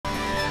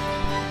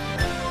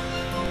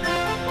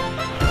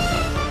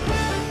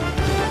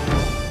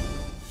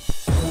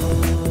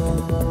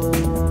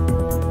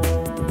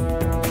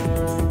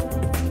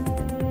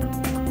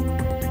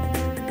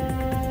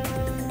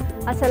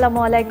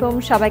আসসালামু আলাইকুম,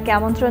 সবাইকে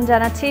আমন্ত্রণ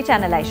জানাচ্ছি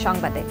চ্যানেল আই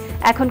সংবাদে।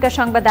 এখনকার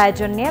সংবাদ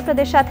আয়োজন নিয়ে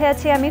আপনাদের সাথে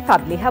আছি আমি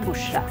ফাবলিহা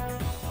বুশরা।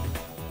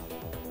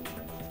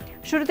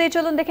 শুরুতেই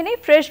চলুন দেখে নিই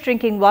ফ্রেশ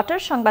ড্রিঙ্কিং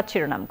ওয়াটার সংবাদ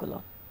শিরোনামগুলো।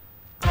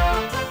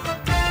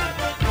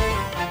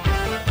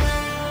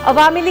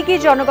 আওয়ামী লীগই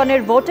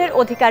জনগণের ভোটের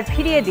অধিকার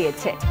ফিরিয়ে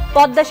দিয়েছে।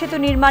 পদ্মা সেতু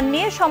নির্মাণ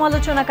নিয়ে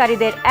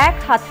সমালোচনাকারীদের এক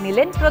হাত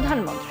নিলেন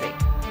প্রধানমন্ত্রী।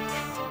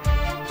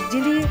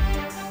 যিনি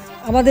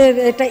আমাদের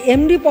এটা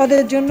এমডি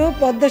পদের জন্য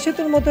পদ্মা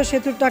সেতুর মতো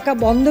সেতুর টাকা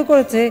বন্ধ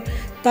করেছে,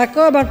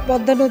 তাকেও আবার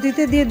পদ্মা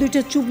নদীতে দিয়ে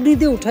দুইটা চুবড়ি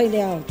দিয়ে উঠাই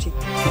নেওয়া উচিত।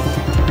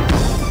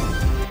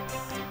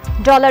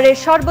 ডলারের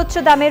সর্বোচ্চ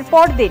দামের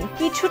পরদিন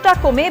কিছুটা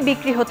কমে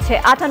বিক্রি হচ্ছে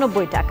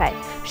 98 টাকায়।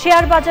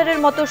 শেয়ার বাজারের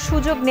মতো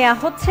সুযোগ নেওয়া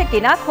হচ্ছে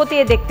কিনা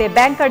খতিয়ে দেখতে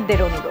ব্যাংকারদের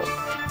অনুরোধ।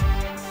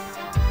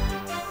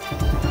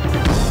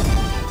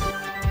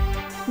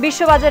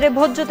 বিশ্ববাজারে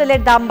ভোজ্য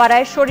তেলের দাম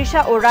বাড়ায়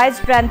সরিষা ও রাইস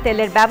ব্র্যান্ড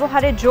তেলের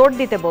ব্যবহারে জোর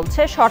দিতে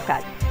বলছে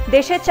সরকার।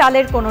 দেশে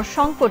চালের কোনো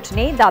সংকট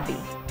নেই দাবি।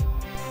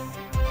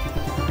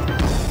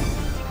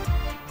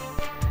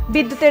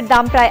 বিদ্যুতের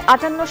দাম প্রায়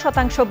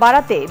 58%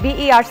 বাড়াতে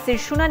বিইআরসির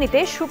শুনানিতে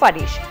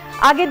সুপারিশ।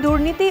 আগে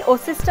দুর্নীতি ও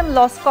সিস্টেম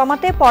লস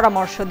কমাতে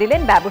পরামর্শ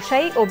দিলেন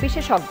ব্যবসায়ী ও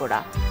বিশেষজ্ঞরা।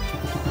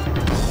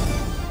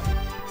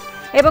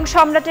 এবং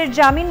সম্রাটের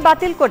জামিন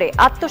বাতিল করে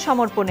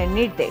আত্মসমর্পণের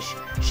নির্দেশ।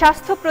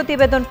 স্বাস্থ্য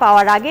প্রতিবেদন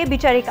পাওয়ার আগে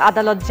বিচারিক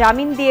আদালত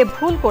জামিন দিয়ে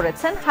ভুল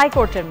করেছেন,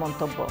 হাইকোর্টের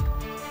মন্তব্য।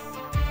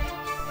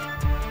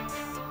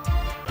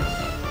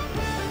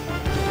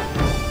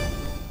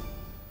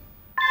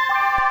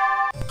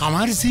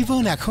 আমার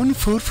জীবন এখন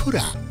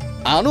ফুরফুরা।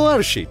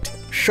 আনোয়ার শীট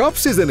সব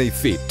সিজনেই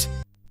ফিট।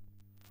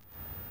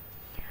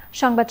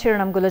 সংবাদ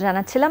শিরোনামগুলো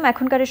জানাচ্ছিলাম।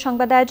 এখনকার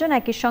সংবাদ আয়োজন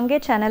একই সঙ্গে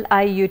চ্যানেল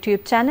আই ইউটিউব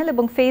চ্যানেল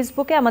এবং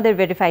ফেসবুকে আমাদের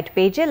ভেরিফাইড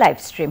পেজে লাইভ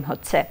স্ট্রিম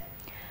হচ্ছে।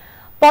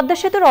 পদ্মা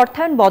সেতুর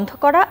অর্থায়ন বন্ধ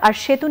করা আর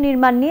সেতু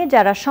নির্মাণ নিয়ে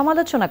যারা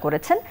সমালোচনা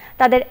করেছেন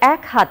তাদের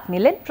এক হাত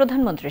নিলেন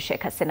প্রধানমন্ত্রী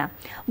শেখ হাসিনা।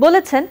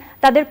 বলেছেন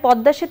তাদের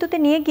পদ্মা সেতুতে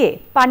নিয়ে গিয়ে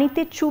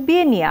পানিতে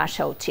চুবিয়ে নিয়ে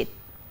আসা উচিত।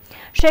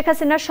 শেখ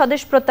হাসিনার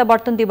স্বদেশ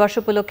প্রত্যাবর্তন দিবস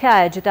উপলক্ষে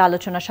আয়োজিত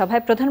আলোচনা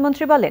সভায়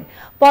প্রধানমন্ত্রী বলেন,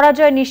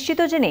 পরাজয় নিশ্চিত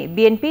জেনে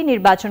বিএনপি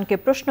নির্বাচনকে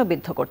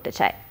প্রশ্নবিদ্ধ করতে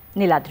চায়।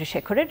 নীলাদ্রি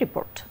শেখরের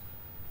রিপোর্ট।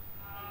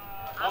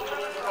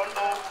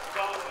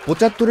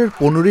 ৭৫-এর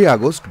 ১৫ই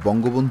আগস্ট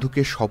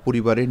বঙ্গবন্ধুকে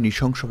সপরিবারে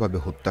নৃশংসভাবে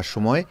হত্যার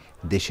সময়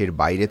দেশের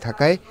বাইরে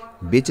থাকায়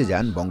বেঁচে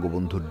যান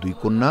বঙ্গবন্ধুর দুই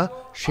কন্যা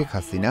শেখ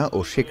হাসিনা ও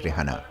শেখ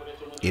রেহানা।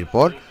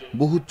 এরপর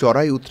বহু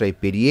চড়াই উতরাই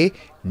পেরিয়ে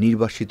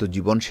নির্বাসিত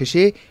জীবন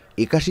শেষে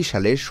 ৮১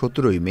 সালের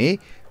 ১৭ই মে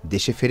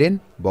দেশে ফেরেন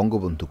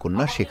বঙ্গবন্ধু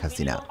কন্যা শেখ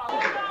হাসিনা।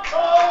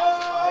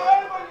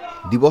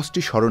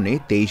 দিবসটি স্মরণে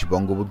 ২৩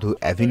 বঙ্গবন্ধু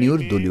অ্যাভিনিউর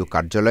দলীয়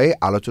কার্যালয়ে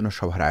আলোচনা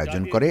সভার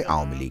আয়োজন করে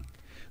আওয়ামী লীগ।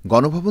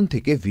 গণভবন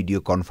থেকে ভিডিও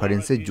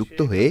কনফারেন্সে যুক্ত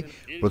হয়ে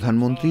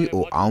প্রধানমন্ত্রী ও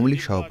আওয়ামী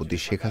লীগ সভাপতি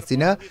শেখ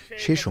হাসিনা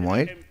সে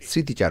সময়ের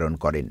স্মৃতিচারণ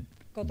করেন।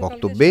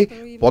 বক্তব্যে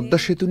পদ্মা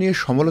সেতু নিয়ে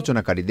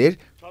সমালোচনাকারীদের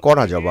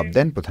কড়া জবাব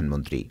দেন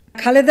প্রধানমন্ত্রী।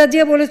 খালেদা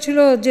জিয়া বলেছিল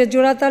যে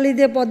জোড়াতালি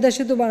দিয়ে পদ্মা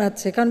সেতু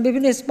বানাচ্ছে, কারণ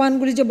বিভিন্ন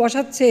স্পানগুলি যে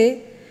বসাচ্ছে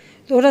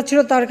তো ওরা ছিল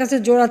তার কাছে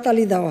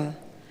জোড়াতালি দেওয়া।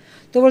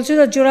 তো বলছিল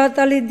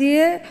জোড়াতালি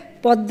দিয়ে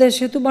পদ্মা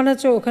সেতু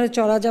বানাচ্ছে, ওখানে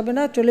চলা যাবে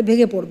না, চলে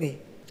ভেঙে পড়বে।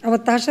 আবার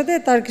তার সাথে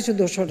তার কিছু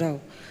দোষরাও।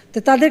 তো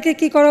তাদেরকে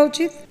কি করা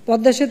উচিত?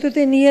 পদ্মা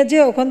সেতুতে নিয়ে যে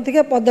ওখান থেকে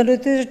পদ্মা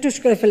নদীতে টুস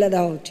করে ফেলে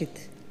দেওয়া উচিত।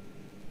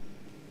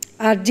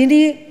 আর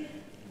যিনি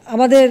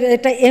আমাদের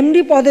এটা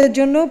এমডি পদের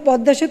জন্য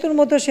পদ্মা সেতুর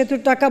মতো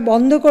সেতুর টাকা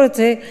বন্ধ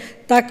করেছে,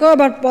 তাকেও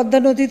আবার পদ্মা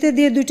নদীতে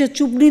দিয়ে দুইটা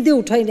চুবড়ি দিয়ে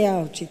উঠাই নেওয়া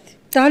উচিত।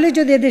 তাহলে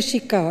যদি এদের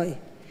শিক্ষা হয়।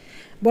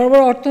 বড়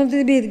বড়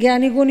অর্থনীতিবিদ,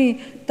 জ্ঞানীগুণী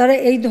তারা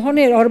এই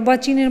ধরনের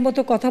অর্বাচীনের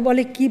মতো কথা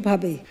বলে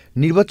কিভাবে?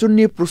 নির্বাচন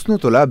নিয়ে প্রশ্ন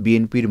তোলা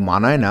বিএনপির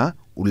মানায় না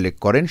উল্লেখ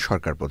করেন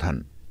সরকার প্রধান।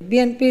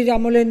 বিএনপির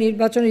আমলে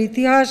নির্বাচনের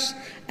ইতিহাস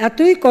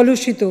এতই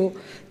কলুষিত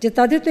যে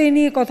তাদের তো এই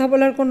নিয়ে কথা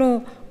বলার কোনো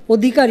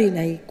অধিকারই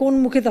নাই। কোন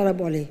মুখে তারা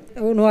বলে?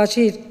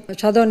 ৭৯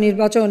 সাধারণ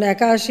নির্বাচন,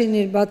 ৮১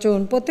 নির্বাচন,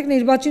 প্রত্যেক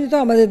নির্বাচনই তো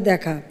আমাদের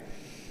দেখা।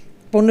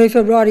 ১৫ই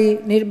ফেব্রুয়ারি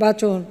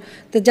নির্বাচন।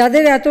 তো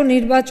যাদের এত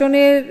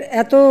নির্বাচনের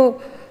এত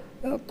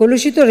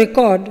কলুষিত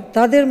রেকর্ড,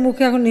 তাদের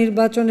মুখে এখন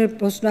নির্বাচনের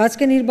প্রশ্ন।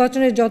 আজকে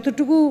নির্বাচনের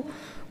যতটুকু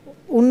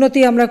উন্নতি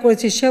আমরা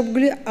করেছি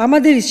সবগুলি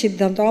আমাদেরই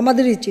সিদ্ধান্ত,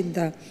 আমাদেরই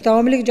চিন্তা।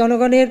 আওয়ামী লীগ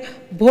জনগণের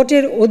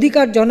ভোটের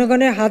অধিকার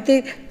জনগণের হাতে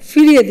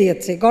ফিরিয়ে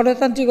দিয়েছে,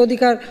 গণতান্ত্রিক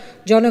অধিকার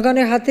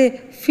জনগণের হাতে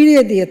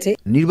ফিরিয়ে দিয়েছে।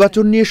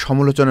 নির্বাচন নিয়ে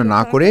সমালোচনা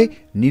না করে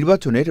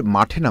নির্বাচনের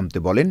মাঠে নামতে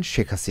বলেন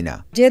শেখ হাসিনা।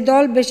 যে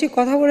দল বেশি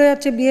কথা বলে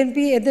যাচ্ছে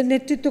বিএনপি, এদের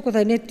নেতৃত্ব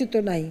কোথায়? নেতৃত্ব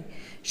নাই,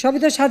 সবই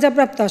তো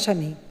সাজাপ্রাপ্ত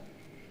আসামি।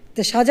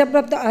 তো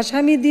সাজাপ্রাপ্ত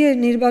আসামি দিয়ে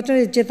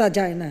নির্বাচনে জেতা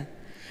যায় না।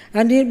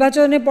 আর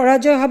নির্বাচনে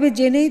পরাজয় হবে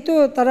জেনেই তো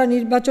তারা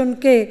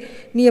নির্বাচনকে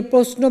নিয়ে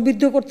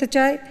প্রশ্নবিদ্ধ করতে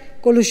চায়,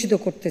 কলুষিত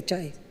করতে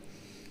চায়।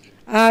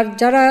 আর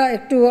যারা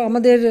একটু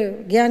আমাদের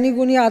জ্ঞানী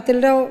গুণী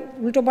আতেলরাও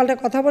উল্টোপাল্টা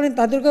কথা বলেন,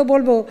 তাদেরকেও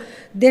বলবো,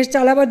 দেশ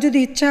চালাবার যদি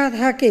ইচ্ছা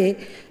থাকে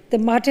তো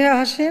মাঠে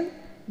আসেন,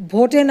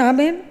 ভোটে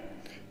নামেন,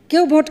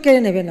 কেউ ভোট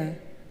কেড়ে নেবে না।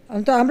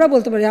 তো আমরা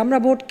বলতে পারি আমরা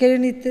ভোট কেড়ে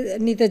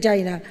নিতে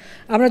যাই না,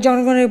 আমরা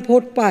জনগণের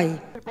ভোট পাই।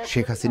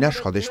 শেখ হাসিনা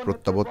স্বদেশ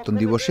প্রত্যাবর্তন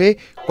দিবসে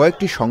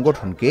কয়েকটি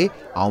সংগঠনকে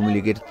আওয়ামী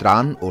লীগের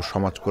ত্রাণ ও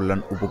সমাজ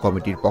কল্যাণ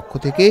উপকমিটির পক্ষ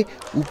থেকে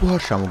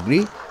উপহার সামগ্রী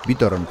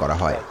বিতরণ করা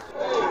হয়।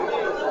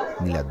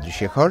 Niladri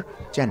Shekhar,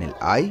 channel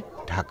I,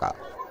 Dhaka.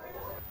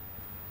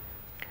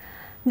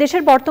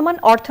 দেশের বর্তমান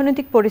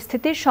অর্থনৈতিক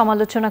পরিস্থিতির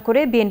সমালোচনা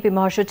করে বিএনপি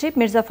মহাসচিব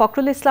মির্জা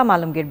ফখরুল ইসলাম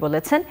আলমগীর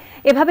বলেছেন,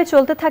 এভাবে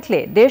চলতে থাকলে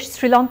দেশ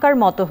শ্রীলঙ্কার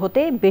মতো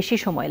হতে বেশি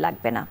সময়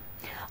লাগবে না।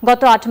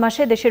 গত ৮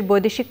 মাসে দেশের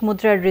বৈদেশিক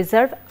মুদ্রার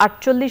রিজার্ভ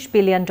 $৪৮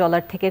 বিলিয়ন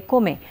থেকে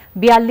কমে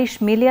 $৪২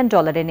 মিলিয়ন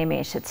নেমে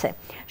এসেছে।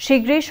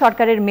 শীঘ্রই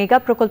সরকারের মেগা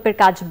প্রকল্পের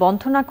কাজ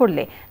বন্ধ না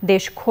করলে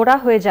দেশ খোঁড়া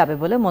হয়ে যাবে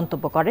বলে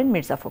মন্তব্য করেন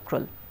মির্জা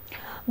ফখরুল।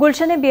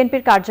 গুলশানে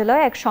বিএনপির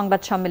কার্যালয়ে এক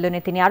সংবাদ সম্মেলনে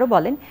তিনি আরও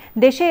বলেন,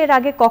 দেশে এর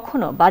আগে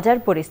কখনো বাজার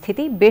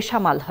পরিস্থিতি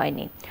বেসামাল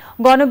হয়নি।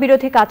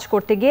 গণবিরোধী কাজ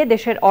করতে গিয়ে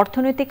দেশের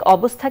অর্থনৈতিক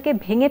অবস্থাকে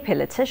ভেঙে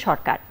ফেলেছে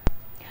সরকার।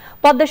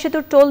 পদ্মা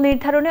সেতুর টোল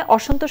নির্ধারণে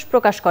অসন্তোষ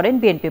প্রকাশ করেন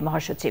বিএনপি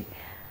মহাসচিব।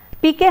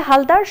 পিকে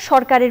হালদার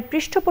সরকারের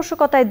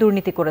পৃষ্ঠপোষকতায়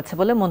দুর্নীতি করেছে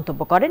বলে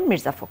মন্তব্য করেন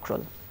মির্জা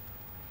ফখরুল।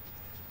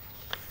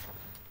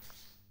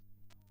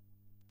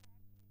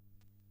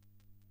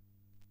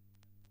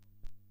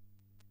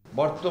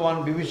 বর্তমান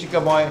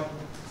বিভীষিকাময়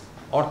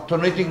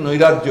অর্থনৈতিক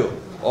নৈরাজ্য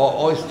ও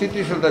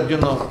অস্থিতিশীলতার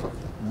জন্য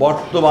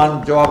বর্তমান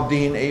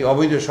জবাবদিহীন এই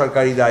অবৈধ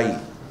সরকারই দায়ী।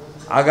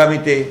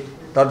 আগামীতে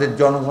তাদের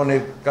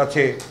জনগণের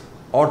কাছে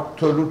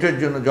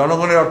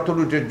জনগণের অর্থ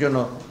লুটের জন্য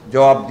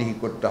জবাবদিহি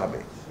করতে হবে।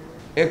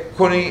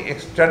 এক্ষুনি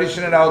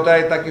এক্সট্রাডিশনের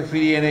আওতায় তাকে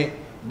ফিরিয়ে এনে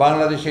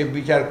বাংলাদেশে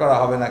বিচার করা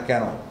হবে না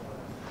কেন?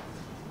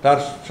 তার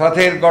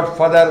সাথের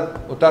গডফাদার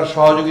ও তার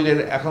সহযোগীদের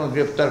এখনও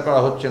গ্রেপ্তার করা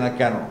হচ্ছে না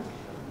কেন?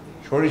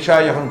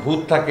 সরিষায় যখন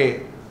ভূত থাকে,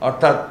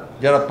 অর্থাৎ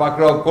যারা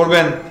পাকড়াও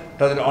করবেন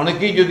তাদের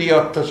অনেকেই যদি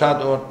অর্থসাৎ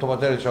ও অর্থ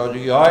পাচারের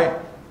সহযোগী হয়,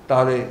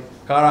 তাহলে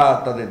কারা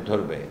তাদের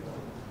ধরবে?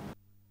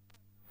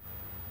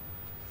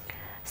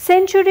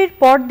 সেঞ্চুরির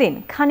পরদিন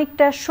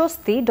খানিকটা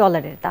স্বস্তি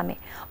ডলারের দামে।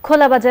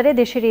 খোলা বাজারে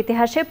দেশের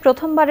ইতিহাসে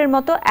প্রথমবারের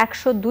মতো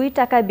 102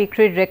 টাকায়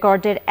বিক্রির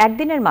রেকর্ডের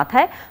একদিনের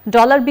মাথায়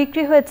ডলার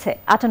বিক্রি হয়েছে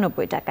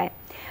 98 টাকায়।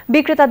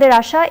 বিক্রেতাদের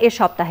আশা এ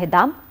সপ্তাহে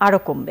দাম আরও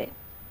কমবে।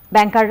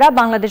 ব্যাংকাররা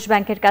বাংলাদেশ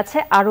ব্যাংকের কাছে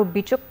আরও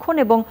বিচক্ষণ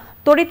এবং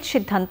তড়িৎ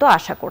সিদ্ধান্ত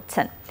আশা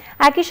করছেন।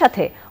 একই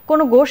সাথে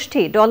কোনো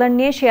গোষ্ঠী ডলার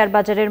নিয়ে শেয়ার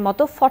বাজারের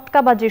মতো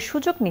ফটকাবাজির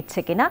সুযোগ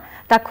নিচ্ছে কিনা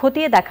তা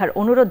খতিয়ে দেখার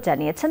অনুরোধ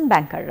জানিয়েছেন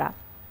ব্যাংকাররা।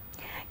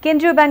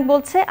 কেন্দ্রীয় ব্যাংক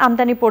বলছে,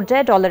 আমদানি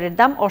পর্যায়ে ডলারের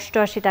দাম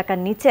 88 টাকার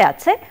নিচে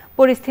আছে।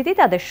 পরিস্থিতি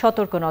তাদের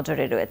সতর্ক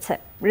নজরে রয়েছে।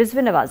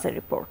 রিজভি নওয়াজের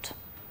রিপোর্ট।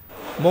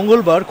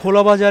 মঙ্গলবার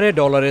খোলা বাজারে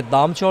ডলারের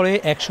দাম চড়ে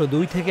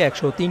 102 থেকে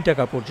 103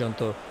 টাকা পর্যন্ত।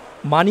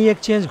 মানি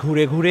এক্সচেঞ্জ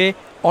ঘুরে ঘুরে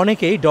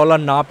অনেকেই ডলার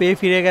না পেয়ে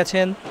ফিরে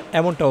গেছেন,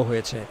 এমনটাও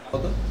হয়েছে।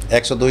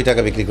 102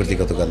 টাকা বিক্রি করছি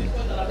গতকাল।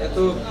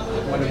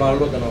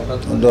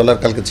 ডলার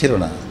কালকে ছিল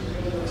না,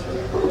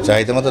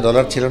 চাহিদা মতো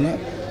ডলার ছিল না।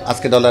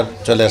 আজকে ডলার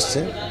চলে আসছে,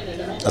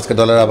 আজকে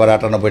ডলার আবার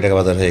 98 টাকা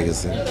বাজার হয়ে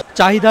গেছে।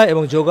 চাহিদা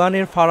এবং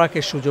যোগানের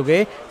ফারাকের সুযোগে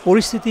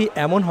পরিস্থিতি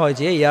এমন হয়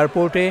যে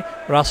এয়ারপোর্টে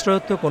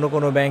রাষ্ট্রায়ত্ত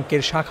কোনো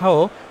ব্যাংকের শাখাও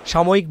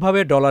সাময়িকভাবে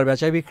ডলার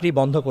বেচা বিক্রি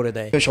বন্ধ করে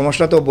দেয়।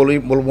 সমস্যা তো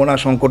বলবো না,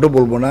 সংকটও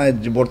বলবো না।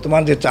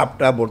 বর্তমান যে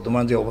চাপটা,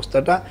 বর্তমান যে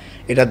অবস্থাটা,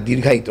 এটা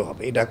দীর্ঘায়িত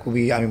হবে। এটা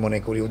খুবই, আমি মনে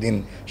করি উইদিন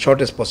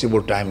শর্টেস্ট পসিবল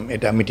টাইম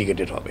এটা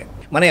মিটিগেটেড হবে।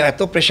 মানে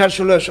এত প্রেশার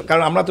ছিল,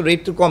 কারণ আমরা তো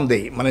রেট তো কম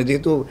দেই, মানে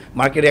যেহেতু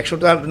মার্কেট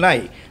 100টা নাই,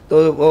 তো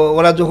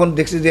ওরা যখন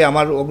দেখছে যে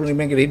আমার অগ্রণী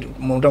ব্যাংকের রেট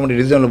মোটামুটি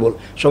রিজনেবল,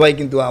 সবাই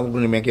কিন্তু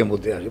অগ্রণী ব্যাংকে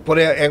বলতে আসে।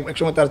 পরে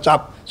একসময় তার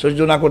চাপ সহ্য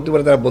না করতে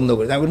পারে, তারা বন্ধ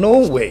করে। আমি নো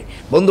ওয়ে,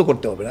 বন্ধ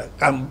করতে হবে না,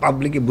 কারণ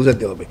পাবলিককে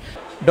বুঝাতে হবে।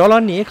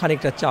 ডলার নিয়ে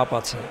খানিকটা চাপ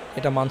আছে,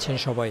 এটা মানছেন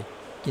সবাই,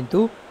 কিন্তু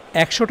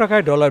 100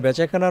 টাকায় ডলার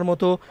বেচাকেনার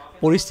মতো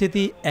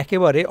পরিস্থিতি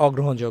একেবারে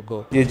অগ্রহণযোগ্য।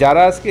 যে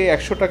যারা আজকে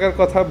 100 টাকার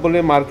কথা বলে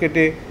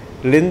মার্কেটে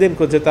লেনদেন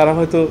করছে, তারা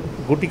হয়তো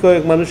গুটি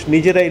কয়েক মানুষ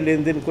নিজেরাই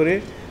লেনদেন করে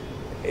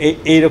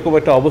এইরকম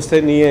একটা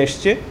অবস্থায় নিয়ে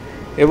এসছে,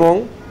 এবং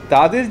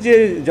তাদের যে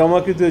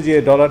জমাকৃত যে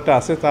ডলারটা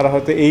আছে তারা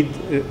হয়তো এই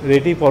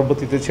রেটেই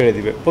পরবর্তীতে ছেড়ে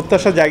দিবে।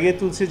 প্রত্যাশা জাগিয়ে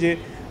তুলছে যে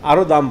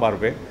আরও দাম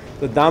বাড়বে।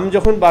 তো দাম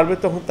যখন বাড়বে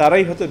তখন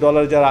তারাই হয়তো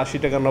ডলার যারা 80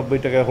 টাকা 90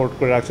 টাকায় হোল্ড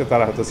করে রাখছে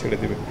তারা হয়তো ছেড়ে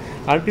দেবে।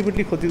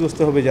 আলটিমেটলি ক্ষতিগ্রস্ত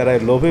হবে যারা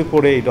লোভে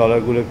পড়ে এই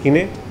ডলারগুলো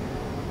কিনে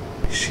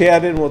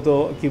শেয়ারের মতো,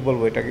 কি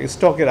বলবো, এটাকে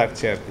স্টকে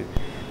রাখছে আর কি।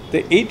 তো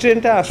এই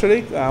ট্রেন্ডটা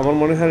আসলেই আমার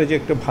মনে হয় যে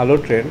একটা ভালো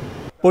ট্রেন্ড।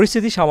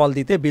 পরিস্থিতি সামাল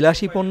দিতে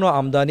বিলাসী পণ্য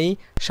আমদানি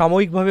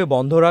সাময়িকভাবে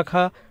বন্ধ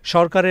রাখা,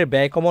 সরকারের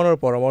ব্যয় কমানোর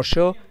পরামর্শ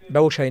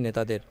ব্যবসায়ী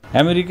নেতাদের।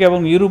 আমেরিকা এবং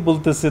ইউরোপ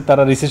বলতেছে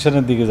তারা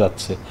রিসেশনের দিকে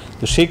যাচ্ছে।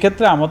 তো সেই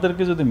ক্ষেত্রে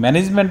আমাদেরকে যদি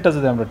ম্যানেজমেন্টটা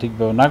যদি আমরা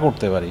ঠিকভাবে না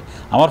করতে পারি,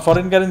 আমার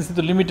ফরেন কারেন্সি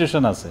তো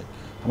লিমিটেশন আছে,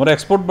 আমার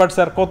এক্সপোর্ট বাড়ছে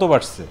আর কত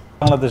বাড়ছে,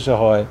 বাংলাদেশে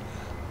হয়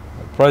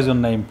প্রয়োজন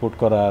না ইম্পোর্ট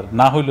করার,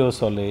 না হইলেও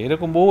চলে,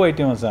 এরকম বহু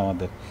আইটেম আছে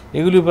আমাদের।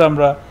 এগুলির উপর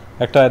আমরা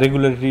একটা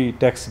রেগুলেটরি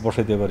ট্যাক্স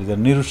বসাইতে পারি, যা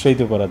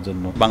নিরুৎসাহিত করার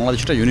জন্য।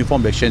 বাংলাদেশটা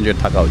ইউনিফর্ম এক্সচেঞ্জ রেট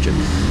থাকা উচিত।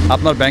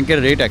 আপনার ব্যাংকের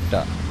রেট একটা,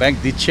 ব্যাংক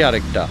দিচ্ছে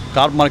আরেকটা,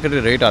 কার্ভ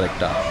মার্কেটের রেট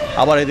আরেকটা,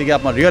 আবার এদিকে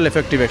আপনার রিয়েল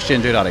এফেক্টিভ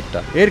এক্সচেঞ্জ রেট আরেকটা।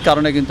 এর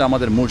কারণে কিন্তু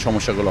আমাদের মূল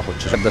সমস্যাগুলো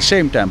হচ্ছে। At the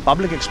same time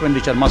public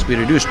expenditure must be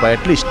reduced buy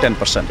at least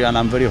 10%। And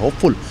I am very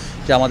hopeful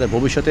যে আমাদের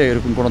ভবিষ্যতে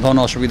এরকম কোনো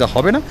ধরনের অসুবিধা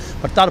হবে না,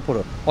 বাট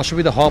তারপরও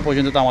অসুবিধা হওয়া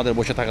পর্যন্ত তো আমাদের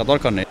বসে থাকা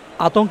দরকার নেই।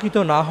 আতঙ্কিত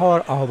না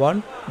হওয়ার আহ্বান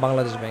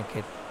বাংলাদেশ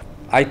ব্যাংকের।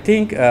 I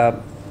think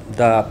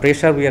the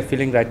pressure we are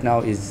feeling right now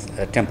is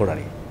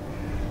temporary.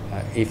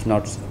 If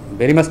not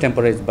very much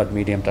temporary, but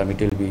medium term,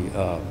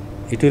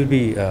 it will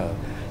be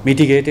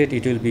mitigated.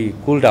 It will be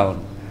cooled down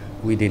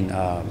within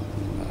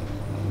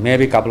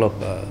maybe couple of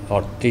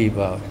or 3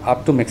 up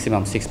to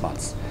maximum 6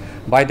 months.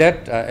 By that,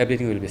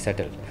 everything will be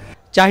settled.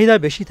 চাহিদা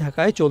বেশি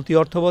থাকায় চলতি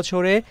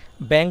অর্থবছরে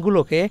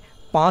ব্যাংকগুলোকে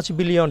 $5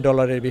 billion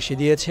বেশি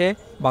দিয়েছে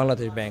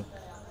Bangladesh bank.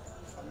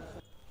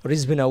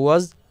 রিজভিনা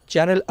was,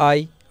 channel I,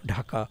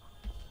 Dhaka.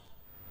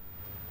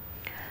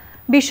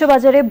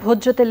 বিশ্ববাজারে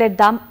ভোজ্য তেলের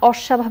দাম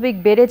অস্বাভাবিক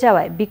বেড়ে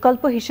যাওয়ায়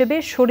বিকল্প হিসেবে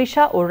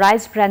সরিষা ও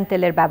রাইস ব্র্যান্ড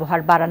তেলের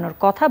ব্যবহার বাড়ানোর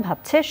কথা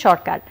ভাবছে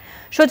সরকার।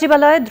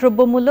 সচিবালয়ে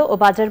দ্রব্যমূল্য ও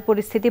বাজার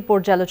পরিস্থিতি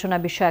পর্যালোচনা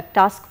বিষয়ক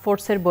টাস্ক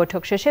ফোর্সের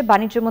বৈঠক শেষে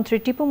বাণিজ্যমন্ত্রী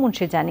টিপু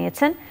মুন্সি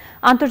জানিয়েছেন,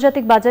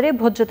 আন্তর্জাতিক বাজারে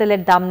ভোজ্য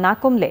তেলের দাম না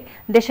কমলে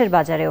দেশের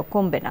বাজারেও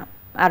কমবে না।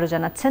 আরও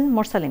জানাচ্ছেন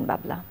মোরসালিন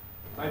বাবলা।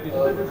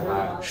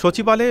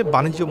 সচিবালয়ে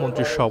বাণিজ্য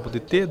মন্ত্রীর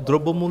সভাপতিত্বে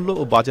দ্রব্যমূল্য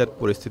ও বাজার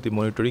পরিস্থিতি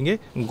মনিটরিংয়ে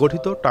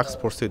গঠিত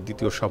টাস্কফোর্সের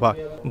দ্বিতীয় সভা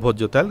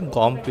ভোজ্য তেল,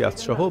 গম, পেঁয়াজ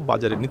সহ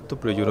বাজারে নিত্য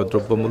প্রয়োজনীয়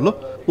দ্রব্যমূল্য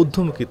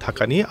ঊর্ধ্বমুখী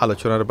থাকা নিয়ে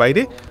আলোচনার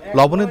বাইরে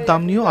লবণের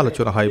দাম নিয়েও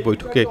আলোচনা হয়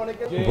বৈঠকে।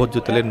 ভোজ্য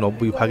তেলের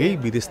 90%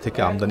 বিদেশ থেকে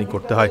আমদানি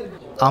করতে হয়।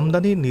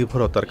 আমদানির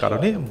নির্ভরতার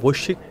কারণে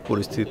বৈশ্বিক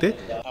পরিস্থিতিতে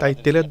তাই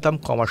তেলের দাম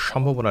কমার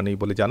সম্ভাবনা নেই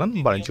বলে জানান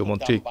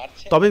বাণিজ্যমন্ত্রী।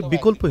 তবে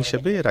বিকল্প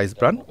হিসেবে রাইস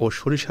ব্রান ও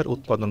সরিষার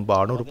উৎপাদন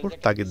বাড়ানোর উপর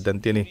তাগিদ দেন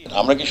তিনি।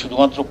 আমরা কি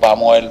শুধুমাত্র পাম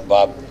অয়েল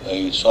বা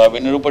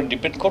সয়াবিনের উপর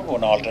ডিপেন্ড করবো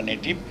না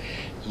অল্টারনেটিভ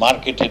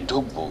মার্কেটে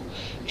ঢুকবো?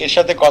 এর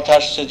সাথে কথা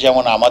আসছে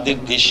যেমন আমাদের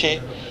দেশে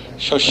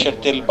সর্ষের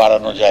তেল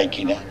বাড়ানো যায়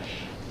কিনা,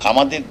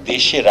 আমাদের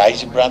দেশে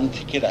রাইস ব্রান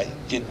থেকে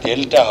যে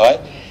তেলটা হয়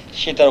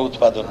সেটার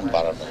উৎপাদন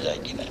বাড়ানো যায়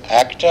কিনা।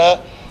 একটা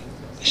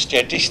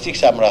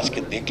স্ট্যাটিস্টিক্স আমরা আজকে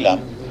দেখলাম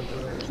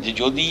যে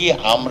যদি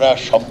আমরা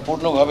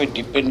সম্পূর্ণভাবে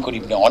ডিপেন্ড করি,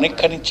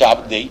 অনেকখানি চাপ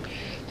দেই,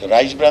 তো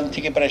রাইস ব্রান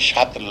থেকে প্রায়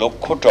 7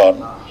 লক্ষ টন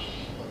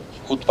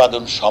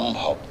উৎপাদন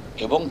সম্ভব,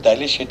 এবং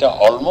তাইলে সেটা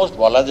অলমোস্ট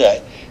বলা যায়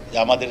যে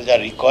আমাদের যা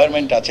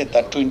রিকোয়ারমেন্ট আছে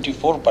তার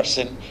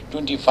 24%,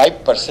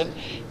 25%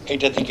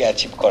 এটা থেকে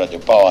অ্যাচিভ করা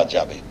যাবে, পাওয়া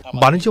যাবে।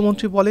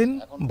 বাণিজ্যমন্ত্রী বলেন,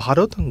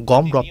 ভারত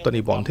গম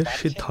রপ্তানি বন্ধের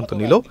সিদ্ধান্ত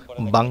নিল,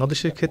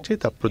 বাংলাদেশের ক্ষেত্রে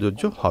তা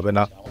প্রযোজ্য হবে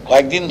না।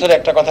 কয়েকদিন ধরে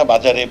একটা কথা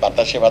বাজারে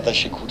বাতাসে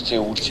বাতাসে ঘুরছে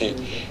উঠছে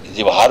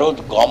যে ভারত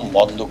গম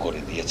বন্ধ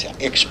করে দিয়েছে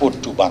এক্সপোর্ট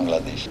টু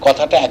বাংলাদেশ।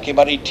 কথাটা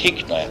একেবারেই ঠিক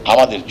নয়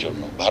আমাদের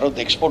জন্য। ভারত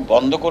এক্সপোর্ট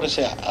বন্ধ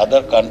করেছে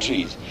আদার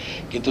কান্ট্রিজ,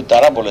 কিন্তু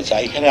তারা বলেছে,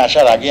 এখানে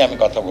আসার আগে আমি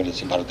কথা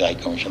বলেছি ভারতের হাই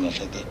কমিশনের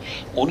সাথে,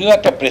 উনিও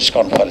একটা প্রেস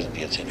কনফারেন্স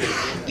দিয়েছেন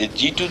যে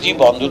G2G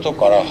বন্ধ তো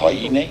করা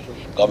হয়ই নাই,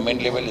 গভর্নমেন্ট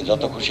লেভেলে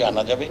যত খুশি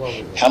আনা যাবে,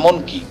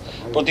 এমনকি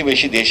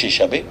প্রতিবেশী দেশ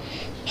হিসাবে।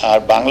 আর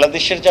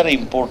বাংলাদেশের যারা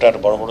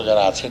ইম্পোর্টার বড় বড়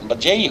যারা আছেন বা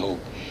যেই হোক,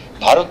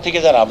 ভারত থেকে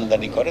যারা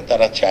আমদানি করে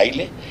তারা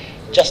চাইলে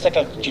জাস্ট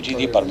একটা চিঠি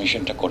দিয়ে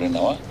পারমিশনটা করে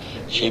নেওয়া,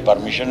 সেই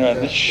পারমিশনের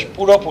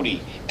পুরোপুরি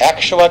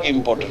 100%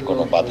 ইম্পোর্টের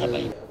কোনো বাধা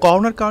নাই।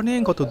 করোনার কারণে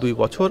গত 2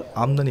 বছর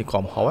আমদানি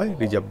কম হওয়ায়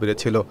রিজার্ভ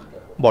বেড়েছিল।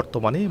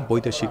 বর্তমানে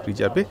বৈদেশিক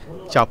রিজার্ভে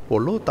চাপ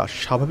পড়লেও তা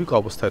স্বাভাবিক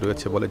অবস্থায়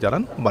রয়েছে বলে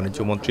জানান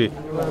বাণিজ্যমন্ত্রী।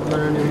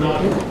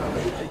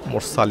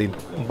 মোরসালিন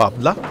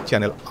বাবলা,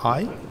 চ্যানেল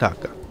আই,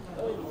 ঢাকা।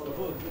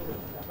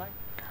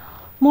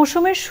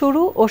 মৌসুমের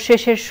শুরু ও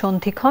শেষের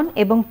সন্ধিক্ষণ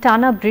এবং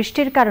টানা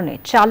বৃষ্টির কারণে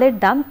চালের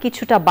দাম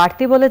কিছুটা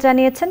বাড়তি বলে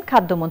জানিয়েছেন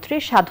খাদ্যমন্ত্রী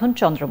সাধন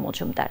চন্দ্র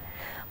মজুমদার।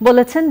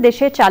 বলেছেন,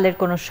 দেশে চালের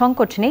কোনো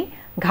সংকট নেই,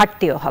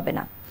 ঘাটতিও হবে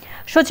না।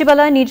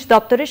 সচিবালয়ে নিজ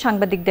দপ্তরে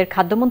সাংবাদিকদের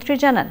খাদ্যমন্ত্রী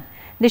জানান,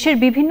 দেশের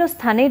বিভিন্ন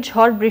স্থানে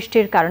ঝড়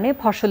বৃষ্টির কারণে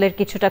ফসলের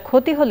কিছুটা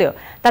ক্ষতি হলেও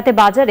তাতে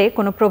বাজারে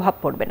কোনো প্রভাব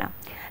পড়বে না।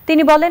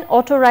 তিনি বলেন,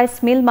 অটো রাইস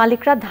মিল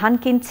মালিকরা ধান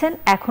কিনছেন,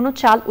 এখনও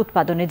চাল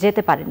উৎপাদনে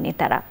যেতে পারেননি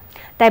তারা,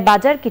 তাই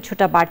বাজার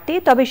কিছুটা বাড়তি,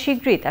 তবে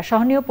শীঘ্রই তা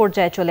সহনীয়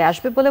পর্যায়ে চলে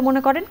আসবে বলে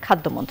মনে করেন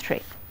খাদ্যমন্ত্রী।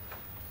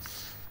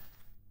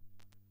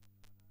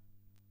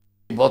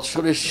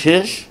 বৎসরের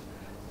শেষ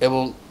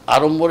এবং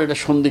আরম্ভর এটা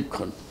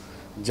সন্ধিক্ষণ।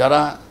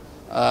 যারা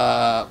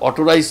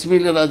অটো রাইস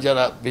মিলেরা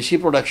যারা বেশি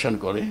প্রোডাকশন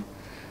করে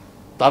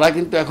তারা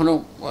কিন্তু এখনও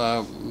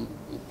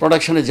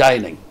প্রোডাকশনে যায়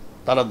নাই।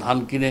 তারা ধান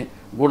কিনে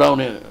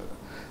গোডাউনে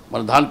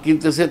মানে ধান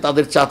কিনতেছে,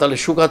 তাদের চাতালে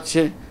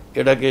শুকাচ্ছে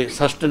এটাকে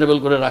সাস্টেনেবল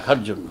করে রাখার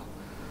জন্য।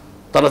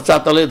 তারা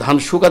চাতালে ধান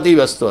শুকাতেই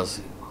ব্যস্ত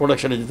আছে,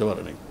 প্রোডাকশানে যেতে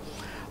পারে নাই।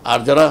 আর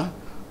যারা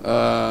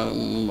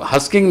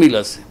হাস্কিং মিল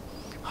আছে,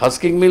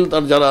 হাস্কিং মিল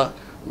তার যারা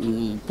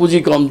পুঁজি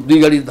কম, 2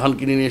 গাড়ি ধান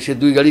কিনে নিয়ে এসে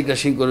 2 গাড়ি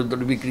ক্রাশিং করে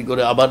বিক্রি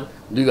করে আবার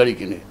 2 গাড়ি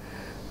কিনে,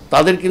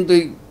 তাদের কিন্তু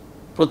এই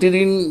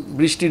প্রতিদিন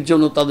বৃষ্টির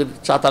জন্য তাদের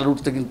চাতাল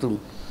উঠতে কিন্তু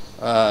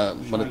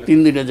মানে 3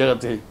 দিনের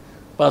জায়গাতে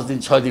 5 দিন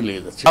 6 দিন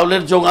লেগে যাচ্ছে।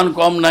 চাউলের যোগান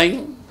কম নাই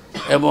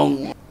এবং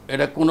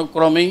এটা কোনো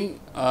ক্রমেই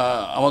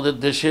আমাদের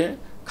দেশে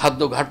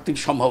খাদ্য ঘাটতির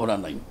সম্ভাবনা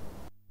নাই।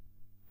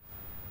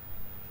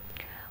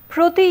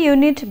 প্রতি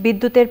ইউনিট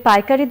বিদ্যুতের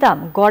পাইকারি দাম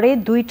গড়ে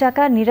 2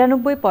 টাকা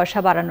 99 পয়সা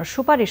বাড়ানোর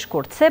সুপারিশ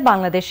করছে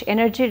বাংলাদেশ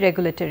এনার্জি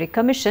রেগুলেটরি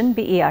কমিশন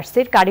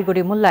BERCর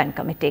কারিগরি মূল্যায়ন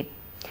কমিটি।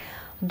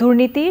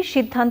 দুর্নীতি,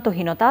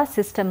 সিদ্ধান্তহীনতা,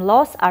 সিস্টেম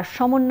লস আর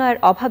সমন্বয়ের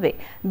অভাবে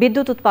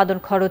বিদ্যুৎ উৎপাদন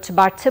খরচ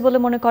বাড়ছে বলে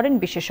মনে করেন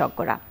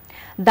বিশেষজ্ঞরা।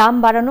 দাম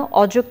বাড়ানো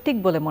অযৌক্তিক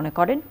বলে মনে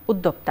করেন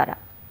উদ্যোক্তারা।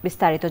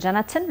 বিস্তারিত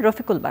জানাচ্ছেন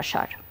রফিকুল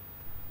বাশার।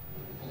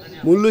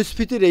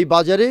 মূল্যস্ফীতির এই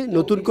বাজারে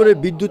নতুন করে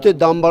বিদ্যুতের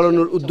দাম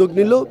বাড়ানোর উদ্যোগ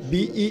নিল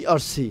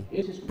BERC।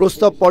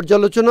 প্রস্তাব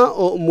পর্যালোচনা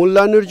ও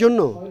মূল্যায়নের জন্য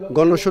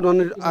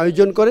গণশুনানির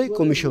আয়োজন করে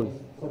কমিশন।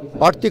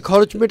 বাড়তি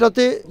খরচ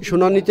মেটাতে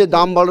শুনানিতে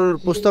দাম বাড়ানোর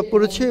প্রস্তাব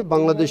করেছে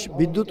বাংলাদেশ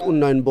বিদ্যুৎ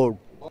উন্নয়ন বোর্ড।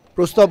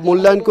 প্রস্তাব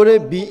মূল্যায়ন করে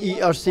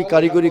BERC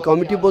কারিগরি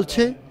কমিটি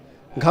বলছে,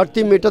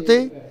 ঘাটতি মেটাতে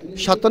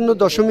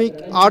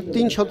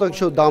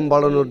 57.83% দাম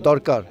বাড়ানোর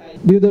দরকার।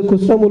 বিদ্যুতের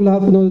খুচরা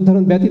মূল্যহার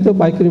পুনরুদ্ধারণ ব্যতীত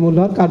পাইকারি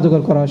মূল্যহার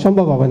কার্যকর করা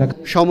সম্ভব হবে না।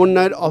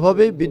 সমন্বয়ের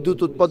অভাবে বিদ্যুৎ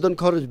উৎপাদন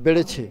খরচ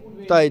বেড়েছে,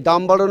 তাই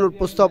দাম বাড়ানোর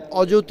প্রস্তাব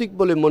অযৌক্তিক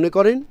বলে মনে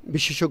করেন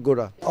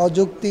বিশেষজ্ঞরা।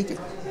 অযৌক্তিক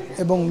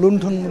এবং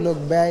লুণ্ঠনমূলক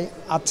ব্যয়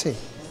আছে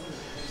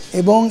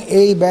এবং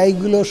এই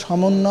ব্যয়গুলো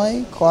সমন্বয়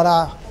করা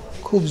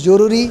খুব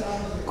জরুরি।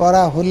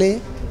 করা হলে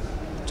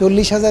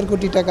 40,000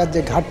 কোটি টাকার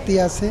যে ঘাটতি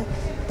আছে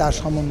তা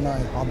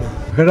সমন্বয় হবে।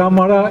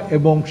 ভেড়ামারা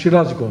এবং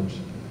সিরাজগঞ্জ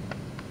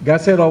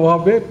গ্যাসের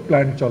অভাবে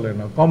প্ল্যান্ট চলে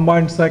না,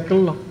 কম্বাইন্ড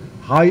সাইকেল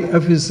হাই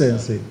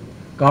এফিসিয়েন্সি।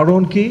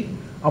 কারণ কি,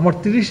 আমার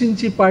 30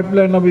 ইঞ্চি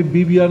পাইপলাইন আমি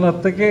বিবিয়ানার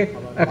থেকে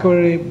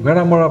একেবারে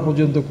ভেড়ামারা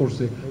পর্যন্ত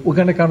করছে,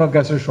 ওখানে কেন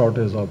গ্যাসের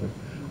শর্টেজ হবে?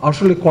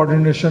 আসলে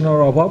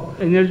কোঅর্ডিনেশনের অভাব।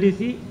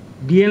 এনএলডিসি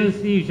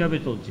ডিএলসি হিসাবে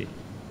চলছে,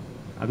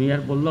 আমি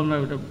আর বললাম না,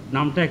 ওটা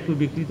নামটা একটু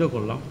বিকৃত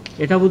করলাম,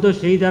 এটা বোধহয়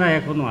সেই দ্বারা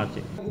এখনো আছে।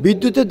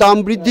 বিদ্যুতের দাম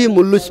বৃদ্ধি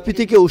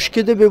মূল্যস্ফীতিকে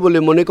উস্কে দেবে বলে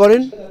মনে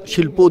করেন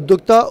শিল্প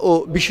উদ্যোক্তা ও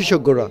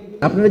বিশেষজ্ঞরা।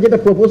 আপনারা যেটা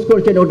প্রপোজ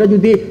করছেন ওটা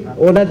যদি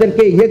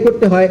ওনাদেরকে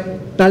করতে হয়,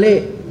 তাহলে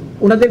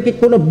ওনাদেরকে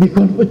কোনো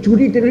বিকল্প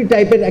চুরি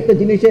টাইপের একটা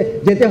জিনিসে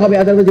যেতে হবে,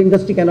 আদারওয়াইজ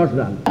ইন্ডাস্ট্রি ক্যানট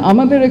রান।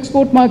 আমাদের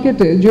এক্সপোর্ট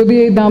মার্কেটে যদি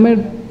এই দামের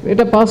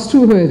এটা পাস থ্রু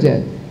হয়ে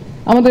যায়,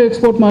 আমাদের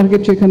এক্সপোর্ট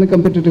মার্কেট সেখানে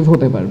কম্পিটিটিভ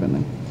হতে পারবে না।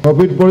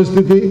 কোভিড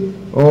পরিস্থিতি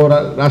ও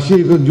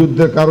রাশিয়ার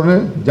যুদ্ধের কারণে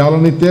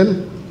জ্বালানি তেল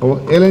ও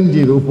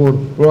এলএনজির উপর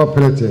প্রভাব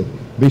ফেলেছে।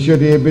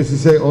 বিষয়টি এই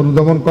বেসিসে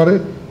অনুধাবন করে,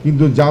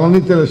 কিন্তু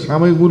জ্বালানি তেলের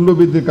সাময়িক মূল্য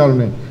বৃদ্ধির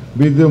কারণে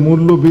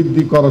মূল্য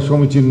বৃদ্ধি করা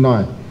সমীচীন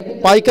নয়।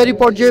 পাইকারি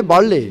পর্যায়ে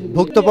বাড়লে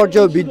ভোক্তা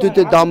পর্যায়ে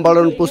বিদ্যুতের দাম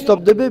বাড়ানোর প্রস্তাব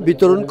দেবে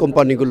বিতরণ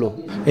কোম্পানিগুলো।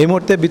 এই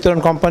মুহূর্তে বিতরণ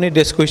কোম্পানির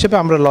ডেস্ক হিসেবে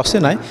আমরা লসে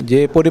নাই, যে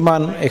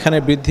পরিমাণ এখানে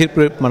বৃদ্ধি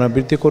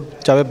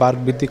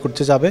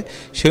করতে যাবে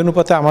সেই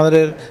অনুপাতে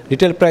আমাদের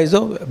রিটেল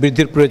প্রাইসও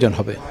বৃদ্ধির প্রয়োজন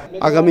হবে।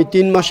 আগামী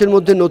 3 মাসের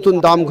মধ্যে নতুন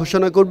দাম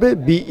ঘোষণা করবে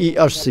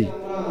BERC.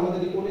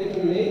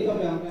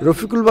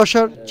 Rafiqul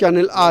Bashar,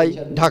 channel I,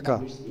 Dhaka.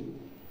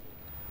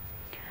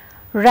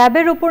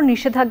 র্যাবের উপর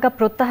নিষেধাজ্ঞা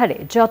প্রত্যাহারে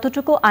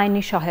যতটুকু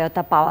আইনি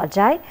সহায়তা পাওয়া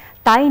যায়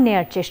তাই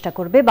নেয়ার চেষ্টা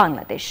করবে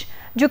বাংলাদেশ।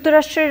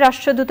 যুক্তরাষ্ট্রের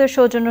রাষ্ট্রদূতের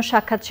সৌজন্য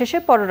সাক্ষাৎ শেষে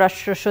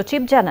পররাষ্ট্র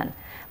সচিব জানান,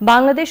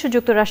 বাংলাদেশ ও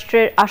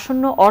যুক্তরাষ্ট্রের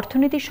আসন্ন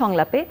অর্থনীতি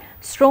সংলাপে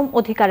শ্রম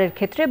অধিকারের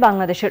ক্ষেত্রে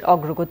বাংলাদেশের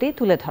অগ্রগতি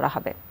তুলে ধরা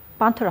হবে।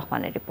 পান্থ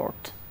রহমানের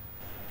রিপোর্ট।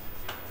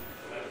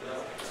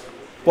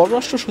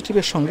 পররাষ্ট্র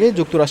সচিবের সঙ্গে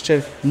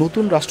যুক্তরাষ্ট্রের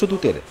নতুন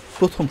রাষ্ট্রদূতের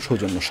প্রথম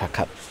সৌজন্য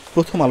সাক্ষাৎ।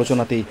 প্রথম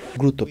আলোচনাতেই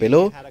গুরুত্ব পেল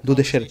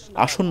দুদেশের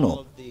আসন্ন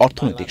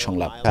অর্থনৈতিক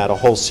সংলাপ। Had a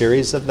whole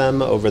series of them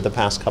over the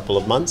past couple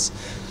of months,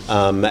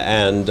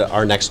 and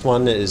our next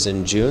one is in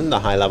June,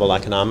 the high-level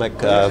economic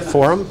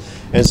forum.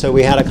 And so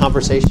we had a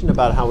conversation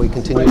about how we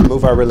continue to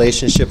move our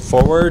relationship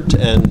forward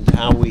and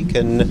how we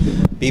can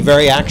be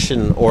very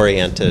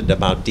action-oriented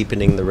about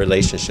deepening the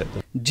relationship.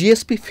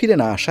 GSP ফিরে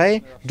না আসায়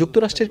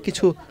যুক্তরাষ্ট্রের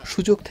কিছু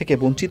সুযোগ থেকে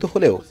বঞ্চিত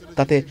হলেও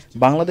তাতে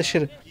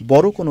বাংলাদেশের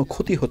বড় কোনো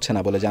ক্ষতি হচ্ছে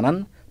না বলে জানান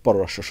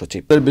পররাষ্ট্র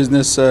সচিব।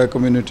 বিজনেস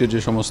কমিউনিটির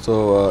যে সমস্ত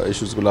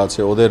ইস্যুসগুলো আছে,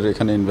 ওদের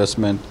এখানে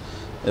ইনভেস্টমেন্ট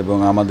এবং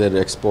আমাদের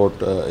এক্সপোর্ট,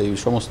 এই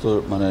সমস্ত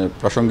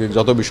প্রাসঙ্গিক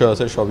যত বিষয়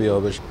আছে সবই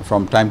হবে।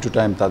 ফ্রম টাইম টু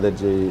টাইম তাদের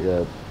যে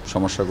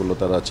সমস্যাগুলো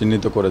তারা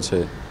চিহ্নিত করেছে,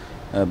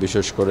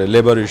 বিশেষ করে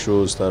লেবার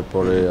ইস্যুস,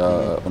 তারপরে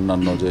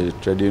অন্যান্য যে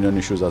ট্রেড ইউনিয়ন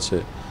ইস্যুস আছে,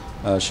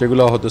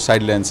 সেগুলো হয়তো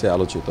সাইডলাইন্সে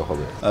আলোচিত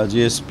হবে।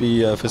 জিএসপি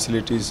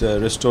ফ্যাসিলিটিস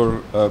রেস্টোর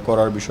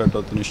করার বিষয়টা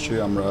তো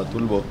নিশ্চয়ই আমরা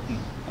তুলব।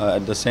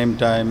 অ্যাট দ্য সেম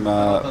টাইম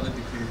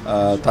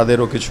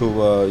তাদেরও কিছু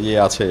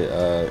আছে,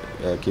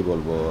 কি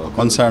বলবো,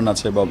 কনসার্ন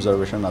আছে বা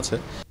অবজারভেশন আছে।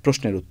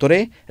 প্রশ্নের উত্তরে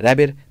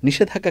র্যাবের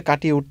নিষেধাজ্ঞা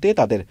কাটিয়ে উঠতে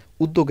তাদের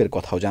উদ্যোগের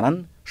কথাও জানান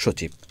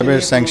সচিব।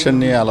 র্যাবের স্যাংশন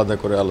নিয়ে আলাদা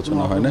করে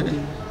আলোচনা হয় না।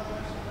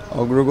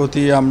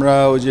 অগ্রগতি আমরা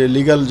ওই যে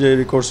লিগ্যাল যে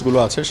রিকোর্সগুলো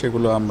আছে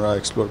সেগুলো আমরা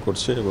এক্সপ্লোর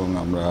করছি এবং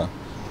আমরা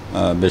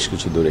বেশ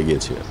কিছু দূরে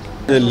গিয়েছি।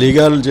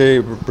 লিগ্যাল যে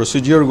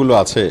প্রসিজিওরগুলো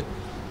আছে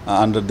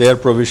আন্ডার দেয়ার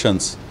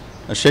প্রভিশনস,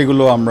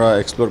 সেগুলো আমরা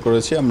এক্সপ্লোর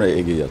করেছি, আমরা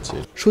এগিয়ে যাচ্ছি।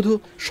 শুধু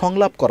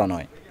সংলাপ করা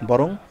নয়,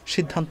 বরং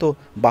সিদ্ধান্ত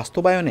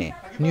বাস্তবায়নে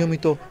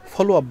নিয়মিত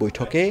ফলো আপ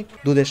বৈঠকে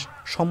দুদেশ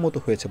সম্মত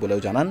হয়েছে বলেও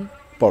জানান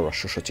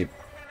পররাষ্ট্র সচিব।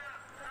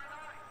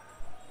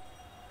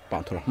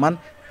 পান্থ রহমান,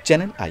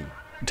 চ্যানেল আই,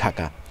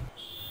 ঢাকা।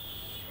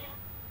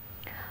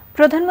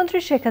 প্রধানমন্ত্রী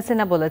শেখ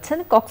হাসিনা বলেছেন,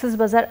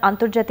 কক্সবাজার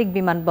আন্তর্জাতিক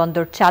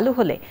বিমানবন্দর চালু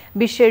হলে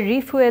বিশ্বের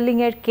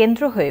রিফুয়েলিংয়ের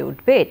কেন্দ্র হয়ে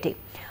উঠবে এটি।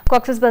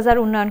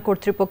 কক্সবাজার উন্নয়ন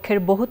কর্তৃপক্ষের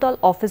বহুতল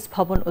অফিস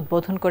ভবন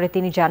উদ্বোধন করে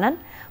তিনি জানান,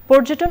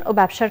 পর্যটন ও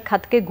ব্যবসার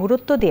খাতকে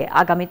গুরুত্ব দিয়ে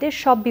আগামীতে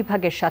সব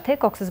বিভাগের সাথে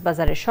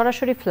কক্সবাজারের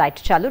সরাসরি ফ্লাইট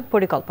চালুর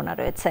পরিকল্পনা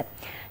রয়েছে।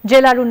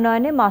 জেলার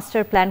উন্নয়নে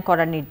মাস্টার প্ল্যান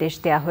করার নির্দেশ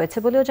দেওয়া হয়েছে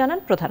বলেও জানান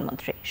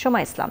প্রধানমন্ত্রী।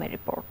 সময় ইসলামের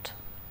রিপোর্ট।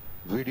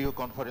 ভিডিও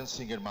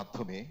কনফারেন্সিং এর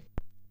মাধ্যমে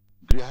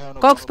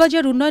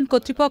কক্সবাজার উন্নয়ন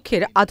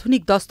কর্তৃপক্ষের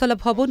আধুনিক 10তলা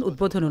ভবন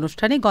উদ্বোধন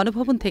অনুষ্ঠানে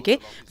গণভবন থেকে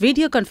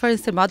ভিডিও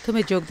কনফারেন্সের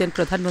মাধ্যমে যোগ দেন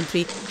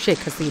প্রধানমন্ত্রী Sheikh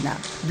Hasina.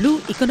 Blue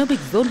economic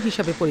zone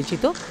হিসাবে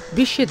পরিচিত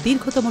বিশ্বের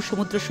দীর্ঘতম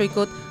সমুদ্র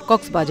সৈকত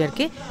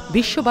কক্সবাজারকে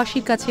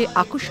বিশ্ববাসীর কাছে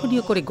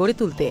আকর্ষণীয় করে গড়ে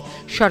তুলতে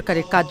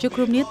সরকারের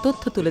কার্যক্রম নিয়ে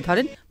তথ্য তুলে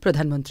ধরেন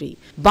প্রধানমন্ত্রী।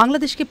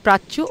 বাংলাদেশকে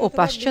প্রাচ্য ও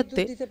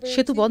পাশ্চাত্যে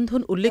সেতু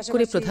বন্ধন উল্লেখ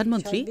করে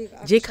প্রধানমন্ত্রী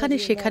যেখানে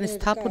সেখানে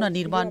স্থাপনা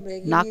নির্মাণ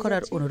না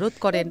করার অনুরোধ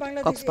করেন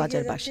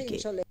কক্সবাজারবাসীকে।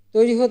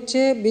 তৈরি হচ্ছে,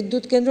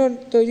 বিদ্যুৎ কেন্দ্র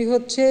তৈরি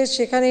হচ্ছে,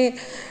 সেখানে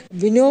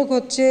বিনিয়োগ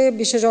হচ্ছে,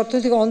 বিশেষ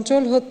অর্থনৈতিক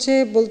অঞ্চল হচ্ছে,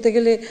 বলতে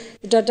গেলে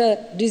এটা একটা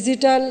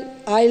ডিজিটাল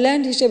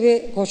আইল্যান্ড হিসেবে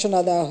ঘোষণা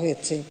দেওয়া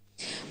হয়েছে।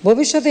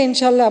 ভবিষ্যতে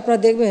ইনশাল্লাহ আপনারা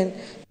দেখবেন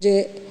যে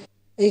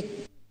এই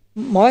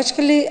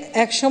মহেশখালী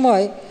এক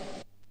সময়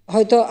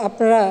হয়তো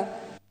আপনারা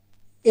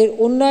এর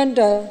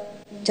উন্নয়নটা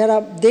যারা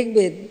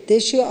দেখবে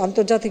দেশীয়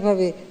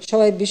আন্তর্জাতিকভাবে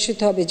সবাই বিস্মিত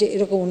হবে যে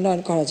এরকম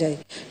উন্নয়ন করা যায়।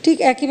 ঠিক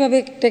একইভাবে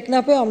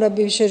টেকনাফেও আমরা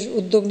বিশেষ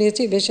উদ্যোগ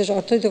নিয়েছি, বিশেষ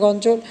অর্থনৈতিক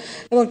অঞ্চল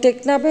এবং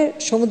টেকনাফের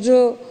সমুদ্র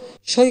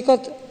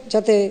সৈকত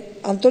যাতে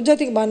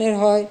আন্তর্জাতিক মানের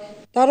হয়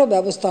তারও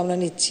ব্যবস্থা আমরা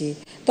নিচ্ছি।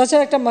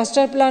 তাছাড়া একটা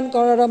মাস্টার প্ল্যান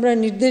করার আমরা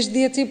নির্দেশ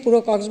দিয়েছি পুরো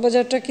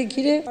কক্সবাজারটাকে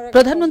ঘিরে।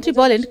 প্রধানমন্ত্রী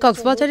বলেন,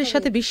 কক্সবাজারের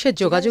সাথে বিশ্বের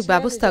যোগাযোগ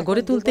ব্যবস্থা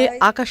গড়ে তুলতে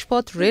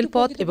আকাশপথ,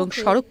 রেলপথ এবং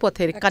সড়ক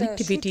পথের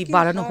কানেক্টিভিটি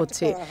বাড়ানো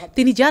হচ্ছে।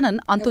 তিনি জানান,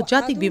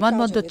 আন্তর্জাতিক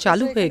বিমানবন্দর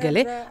চালু হয়ে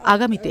গেলে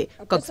আগামীতে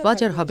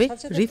কক্সবাজার হবে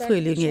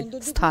রিফুয়েলিং এর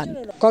স্থান।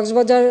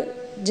 কক্সবাজার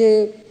যে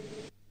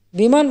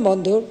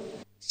বিমানবন্দর,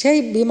 সেই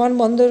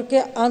বিমানবন্দরকে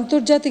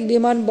আন্তর্জাতিক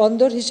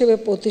বিমানবন্দর হিসেবে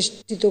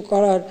প্রতিষ্ঠিত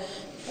করার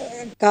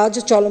কাজ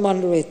চলমান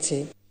রয়েছে।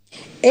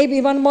 এই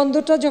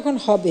বিমানবন্দরটা যখন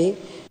হবে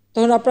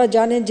তখন আপনারা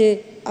জানেন যে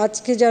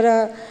আজকে যারা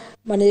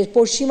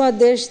পশ্চিমা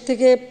দেশ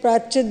থেকে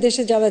প্রাচ্যের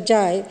দেশে যারা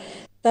যায়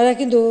তারা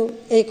কিন্তু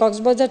এই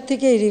কক্সবাজার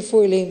থেকে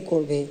রিফুয়েলিং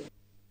করবে।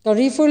 কারণ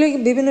রিফুয়েলিং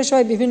বিভিন্ন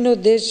সময় বিভিন্ন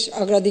দেশ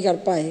অগ্রাধিকার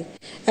পায়।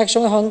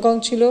 একসময় হংকং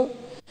ছিল,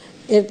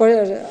 এরপরে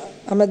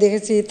আমরা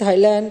দেখেছি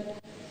থাইল্যান্ড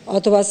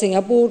অথবা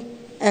সিঙ্গাপুর,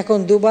 এখন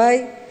দুবাই,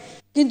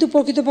 কিন্তু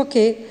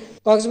প্রকৃতপক্ষে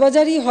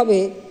কক্সবাজারই হবে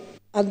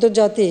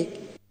আন্তর্জাতিক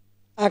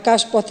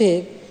আকাশপথে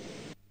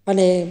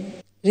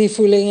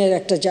রিফুয়েলিং এর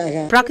একটা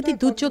জায়গা। প্রাকৃতিক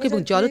দুর্যোগ এবং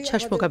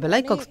জলোচ্ছ্বাস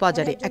মোকাবেলায়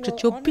কক্সবাজারে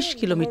 124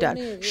 কিলোমিটার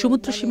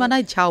সমুদ্র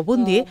সীমানায় ঝাউবন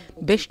দিয়ে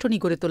বেষ্টনী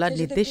গড়ে তোলার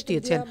নির্দেশ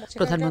দিয়েছেন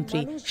প্রধানমন্ত্রী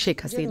শেখ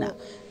হাসিনা।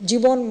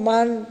 জীবন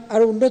মান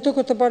আরো উন্নত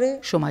করতে পারে।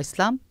 সোমা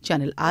ইসলাম,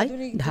 চ্যানেল আই,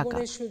 ঢাকা।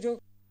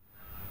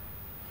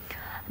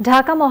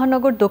 ঢাকা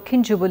মহানগর দক্ষিণ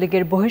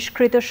যুবলীগের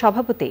বহিষ্কৃত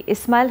সভাপতি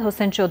ইসমাইল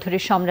হোসেন চৌধুরী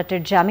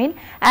সম্রাটের জামিন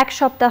 1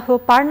 সপ্তাহ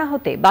পার না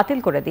হতে বাতিল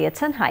করে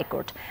দিয়েছেন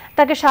হাইকোর্ট।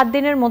 তাকে 7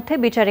 দিনের মধ্যে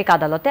বিচারিক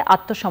আদালতে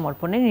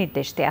আত্মসমর্পণের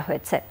নির্দেশ দেওয়া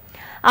হয়েছে।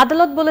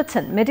 আদালত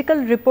বলেছেন, মেডিকেল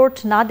রিপোর্ট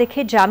না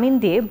দেখে জামিন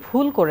দিয়ে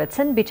ভুল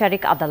করেছেন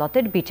বিচারিক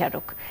আদালতের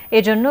বিচারক।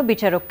 এজন্য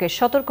বিচারককে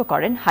সতর্ক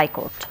করেন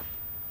হাইকোর্ট।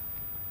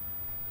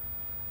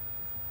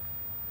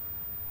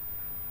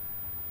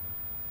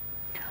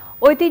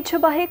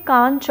 ঐতিহ্যবাহী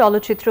কান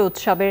চলচ্চিত্র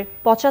উৎসবের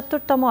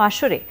 75তম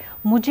আসরে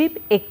মুজিব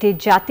একটি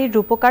জাতির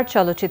রূপকার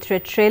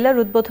চলচ্চিত্রের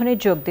ট্রেলার উদ্বোধনে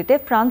যোগ দিতে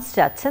ফ্রান্স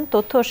যাচ্ছেন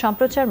তথ্য ও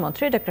সম্প্রচার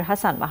মন্ত্রী ডক্টর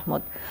হাসান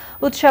মাহমুদ।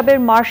 উৎসবের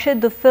মার্শে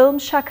দ্য ফিল্ম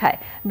শাখায়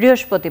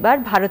বৃহস্পতিবার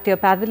ভারতীয়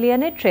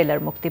প্যাভিলিয়নে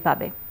ট্রেলার মুক্তি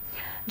পাবে।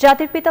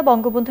 জাতির পিতা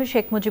বঙ্গবন্ধু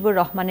শেখ মুজিবুর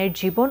রহমানের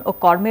জীবন ও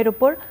কর্মের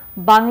উপর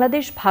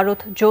বাংলাদেশ ভারত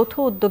যৌথ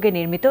উদ্যোগে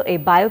নির্মিত এই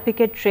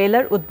বায়োপিকের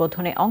ট্রেলার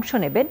উদ্বোধনে অংশ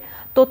নেবেন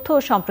তথ্য ও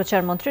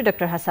সম্প্রচার মন্ত্রী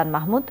ডক্টর হাসান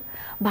মাহমুদ,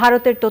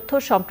 ভারতের তথ্য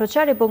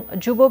সম্প্রচার এবং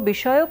যুব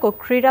বিষয়ক ও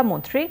ক্রীড়া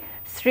মন্ত্রী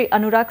শ্রী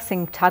অনুরাগ সিং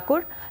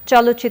ঠাকুর,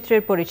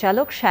 চলচ্চিত্রের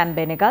পরিচালক শ্যাম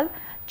বেনেগাল,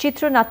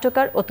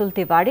 চিত্রনাট্যকার অতুল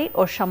তিওয়ারি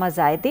ও শামা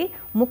জায়েদি,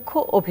 মুখ্য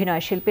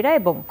অভিনয় শিল্পীরা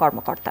এবং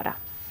কর্মকর্তারা।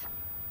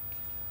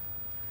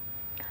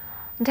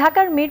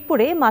 ঢাকার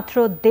মিরপুরে মাত্র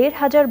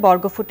 1,500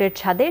 বর্গফুটের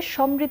ছাদে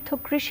সমৃদ্ধ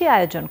কৃষি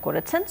আয়োজন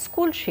করেছেন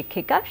স্কুল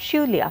শিক্ষিকা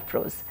শিউলি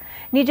আফরোজ।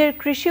 নিজের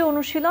কৃষি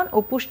অনুশীলন ও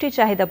পুষ্টি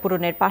চাহিদা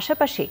পূরণের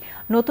পাশাপাশি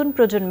নতুন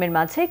প্রজন্মের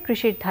মাঝে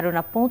কৃষির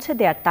ধারণা পৌঁছে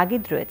দেওয়ার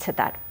তাগিদ রয়েছে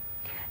তার।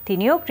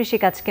 তিনিও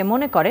কৃষিকাজকে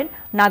মনে করেন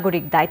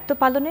নাগরিক দায়িত্ব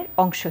পালনের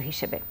অংশ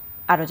হিসেবে।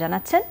 আরও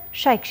জানাচ্ছেন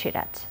শাইখ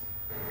সিরাজ।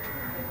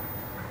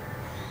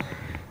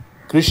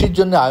 কৃষির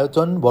জন্য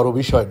আয়তন বড়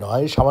বিষয়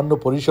নয়, সামান্য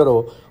পরিসরও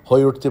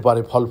হয়ে উঠতে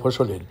পারে ফল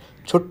ফসলের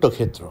ছোট্ট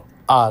ক্ষেত্র,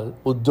 আর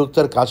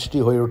উদ্যোক্তার কাজটি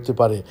হয়ে উঠতে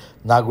পারে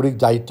নাগরিক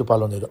দায়িত্ব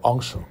পালনের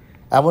অংশ।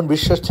 এমন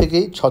বিশ্বাস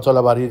থেকেই 6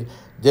 তলা বাড়ির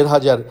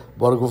 1,500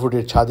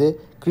 বর্গফুটের ছাদে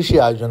কৃষি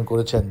আয়োজন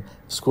করেছেন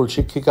স্কুল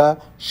শিক্ষিকা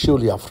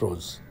শিউলি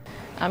আফরোজ।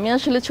 আমি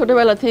আসলে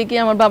ছোটবেলা থেকে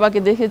আমার বাবাকে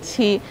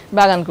দেখেছি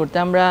বাগান করতে।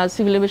 আমরা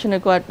সিভিল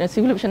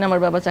এভিয়েশনে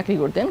আমার বাবা চাকরি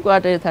করতেন,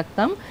 কোয়ার্টারে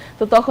থাকতাম।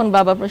 তো তখন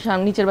বাবা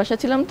নিচের বাসা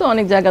ছিলাম, তো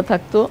অনেক জায়গা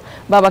থাকতো,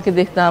 বাবাকে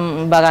দেখতাম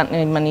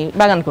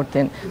বাগান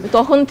করতেন।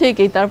 তখন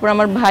থেকেই তারপর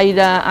আমার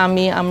ভাইরা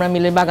আমরা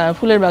মিলে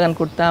ফুলের বাগান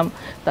করতাম,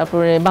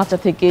 তারপরে বাচ্চা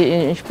থেকে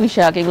পুঁই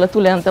শাক এগুলো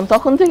তুলে আনতাম।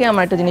 তখন থেকে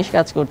আমার একটা জিনিস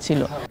কাজ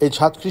করছিল। এই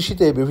ছাদ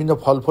কৃষিতে বিভিন্ন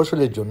ফল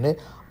ফসলের জন্য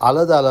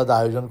আলাদা আলাদা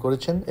আয়োজন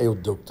করেছেন এই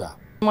উদ্যোক্তা।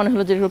 মনে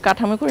হলো যে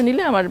কাঠামো করে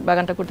নিলে আমার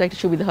বাগানটা করতে একটা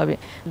সুবিধা হবে।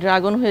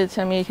 ড্রাগন হয়েছে,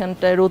 আমি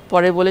এখানটায় রোদ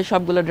পড়ে বলে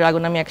সবগুলো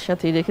ড্রাগন আমি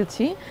একসাথেই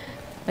রেখেছি।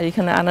 আর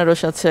এখানে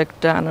আনারস আছে,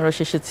 একটা আনারস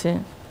এসেছে,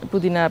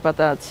 পুদিনা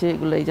পাতা আছে,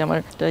 এগুলো এই যে আমার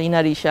একটা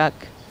ইনারি শাক,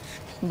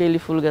 বেলি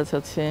ফুল গাছ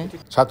আছে।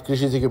 ছাদ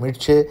কৃষি থেকে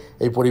মিটছে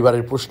এই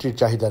পরিবারের পুষ্টির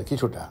চাহিদার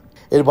কিছুটা।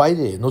 এর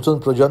বাইরে নতুন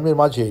প্রজন্মের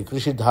মাঝে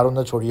কৃষির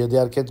ধারণা ছড়িয়ে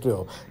দেওয়ার ক্ষেত্রেও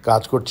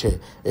কাজ করছে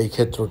এই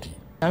ক্ষেত্রটি।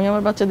 আমি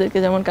আমার বাচ্চাদেরকে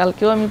যেমন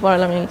কালকেও আমি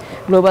পড়ালাম এই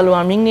গ্লোবাল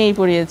ওয়ার্মিং নিয়েই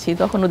পড়িয়েছি,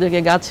 তখন ওদেরকে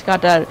গাছ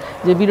কাটার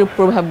যে বিরূপ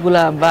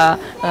প্রভাবগুলা বা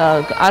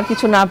আর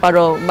কিছু না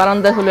পারো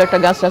বারান্দায় হলো একটা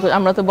গাছ রাখো,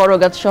 আমরা তো বড়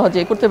গাছ সহজে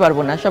করতে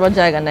পারবো না, সবার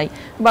জায়গা নাই,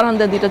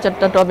 বারান্দায়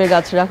 2-4টা টবে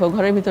গাছ রাখো,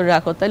 ঘরের ভিতরে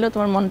রাখো, তাইলে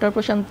তোমার মনটা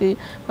প্রশান্তি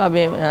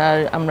পাবে। আর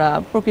আমরা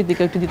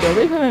প্রকৃতিকে একটু দিতে হবে,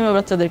 এইভাবে আমি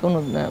বাচ্চাদেরকে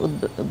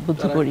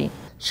উদ্বুদ্ধ করি।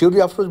 শিউরি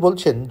আফরোজ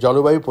বলছেন,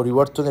 জলবায়ু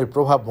পরিবর্তনের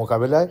প্রভাব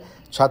মোকাবেলায়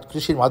ছাদ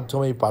কৃষির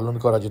মাধ্যমেই পালন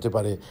করা যেতে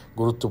পারে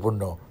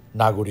গুরুত্বপূর্ণ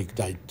নাগরিক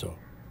দায়িত্ব।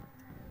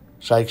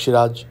 শাইখ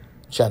সিরাজ,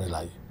 চ্যানেল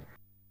আই।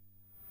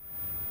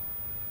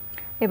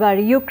 এবার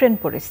ইউক্রেন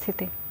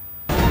পরিস্থিতি।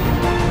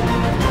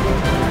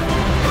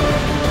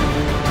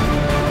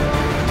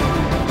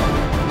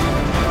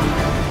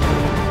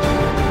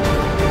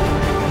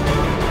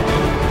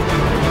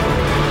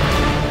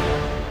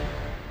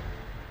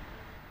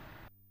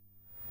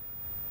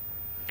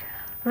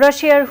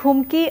 রাশিয়ার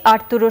হুমকি আর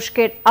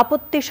তুরস্কের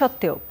আপত্তি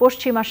সত্ত্বেও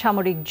পশ্চিমা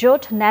সামরিক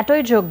জোট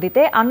ন্যাটোয় যোগ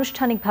দিতে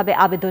আনুষ্ঠানিকভাবে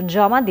আবেদন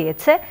জমা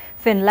দিয়েছে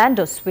ফিনল্যান্ড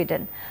ও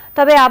সুইডেন।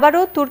 তবে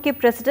আবারও তুর্কি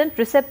প্রেসিডেন্ট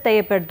রিসেপ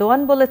তাইয়েপ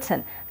এরদোয়ান বলেছেন,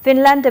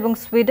 ফিনল্যান্ড এবং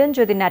সুইডেন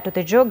যদি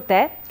ন্যাটোতে যোগ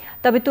দেয়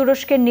তবে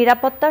তুরস্কের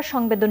নিরাপত্তা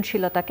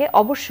সংবেদনশীলতাকে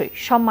অবশ্যই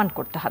সম্মান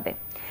করতে হবে।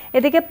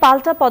 এদিকে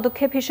পাল্টা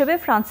পদক্ষেপ হিসেবে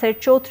ফ্রান্সের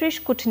 34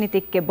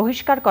 কূটনীতিককে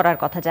বহিষ্কার করার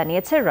কথা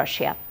জানিয়েছে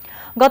রাশিয়া।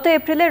 গত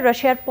এপ্রিলে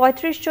রাশিয়ার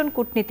 35 জন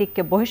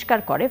কূটনীতিককে বহিষ্কার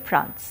করে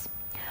ফ্রান্স।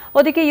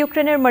 ওদিকে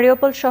ইউক্রেনের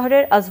মারিউপোল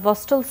শহরের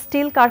আজভস্টল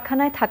স্টিল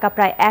কারখানায় থাকা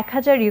প্রায়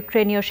 1000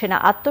 ইউক্রেনীয় সেনা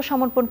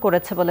আত্মসমর্পণ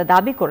করেছে বলে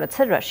দাবি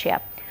করেছে রাশিয়া।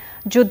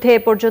 যুদ্ধে এ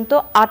পর্যন্ত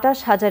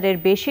 28,000-এর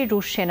বেশি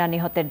রুশ সেনা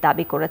নিহতের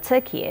দাবি করেছে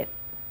কিয়েভ।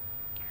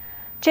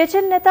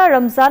 চেচেন নেতা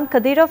রমজান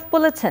কাদিরভ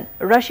বলেছেন,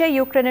 রাশিয়া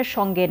ইউক্রেনের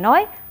সঙ্গে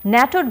নয়,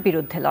 ন্যাটোর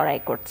বিরুদ্ধে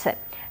লড়াই করছে।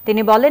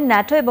 তিনি বলেন,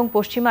 ন্যাটো এবং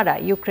পশ্চিমারা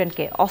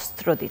ইউক্রেনকে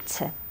অস্ত্র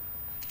দিচ্ছে।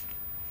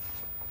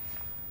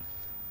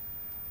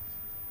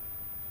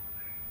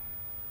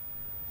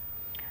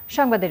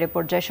 সংবাদের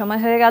পর্যায়ে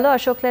সময় হয়ে গেল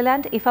অশোক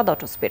লেল্যান্ড ইফাদ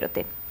অটোস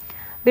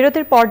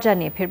বিরতির পর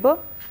জানিয়ে ফিরব।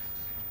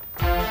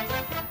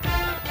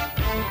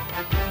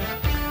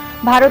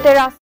 ভারতের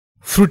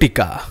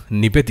ফ্রুটিকা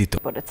নিবেদিত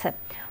করেছে,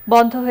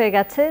 বন্ধ হয়ে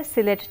গেছে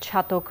সিলেট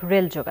ছাতক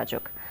রেল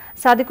যোগাযোগ।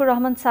 সাদিকুর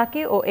রহমান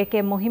সাকি ও একে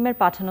মহিমের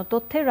পাঠানো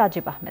তথ্যে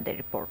রাজীব আহমেদের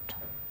রিপোর্ট।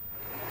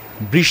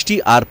 বৃষ্টি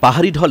আর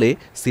পাহাড়ি ঢলে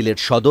সিলেট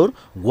সদর,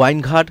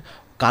 গোয়াইনঘাট,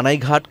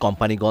 কানাইঘাট,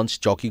 কোম্পানিগঞ্জ,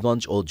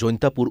 চকিগঞ্জ ও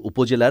জৈন্তাপুর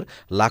উপজেলার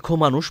লাখো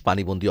মানুষ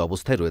পানিবন্দী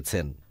অবস্থায়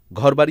রয়েছেন।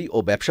 ঘরবাড়ি ও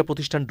ব্যবসা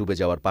প্রতিষ্ঠান ডুবে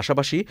যাওয়ার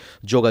পাশাপাশি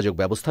যোগাযোগ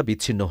ব্যবস্থা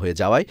বিচ্ছিন্ন হয়ে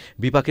যাওয়ায়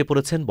বিপাকে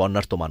পড়েছেন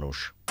বন্যার্ত মানুষ।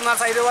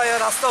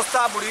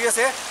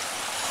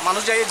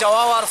 মানুষ যাই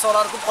যাওয়া আর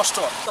চলার খুব কষ্ট,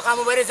 তো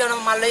কামো বাইরে যেন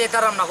মাল লয়ে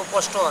যেতাম না, খুব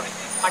কষ্ট হয়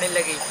পানির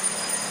লাগি।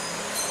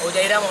 ও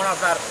যাইরাম হন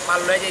আপনার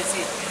মাল লয়ে যাইছি,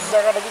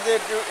 জায়গাটা যদি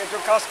একটু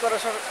কাজ করে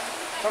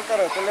সরকার,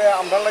 তাহলে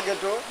আমরা লাগে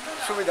একটু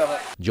সুবিধা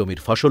হয়।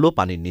 জমির ফসলও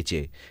পানির নিচে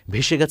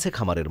ভেসে গেছে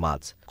খামারের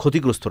মাছ।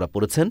 ক্ষতিগ্রস্তরা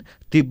পড়েছেন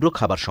তীব্র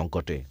খাবার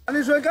সংকটে।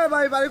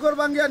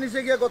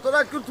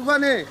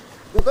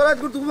 গত রাত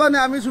তুফানে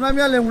আমি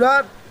সুনামিয়া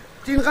লেমুড়ার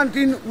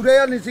টিন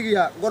উড়াইয়া নিচে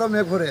গিয়া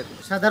গরমে ভরে।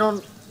 সাধারণ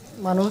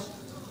মানুষ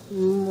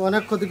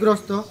অনেক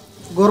ক্ষতিগ্রস্ত,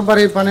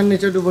 ঘরবাড়ি পানির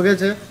নিচে ডুবে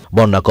গেছে।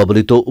 বন্যা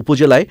কবলিত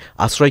উপজেলায়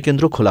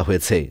আশ্রয়কেন্দ্র খোলা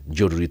হয়েছে,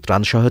 জরুরি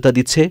ত্রাণ সহায়তা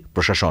দিচ্ছে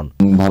প্রশাসন।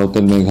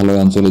 ভারতের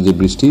মেঘালয় অঞ্চলে যে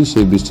বৃষ্টি,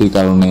 সেই বৃষ্টির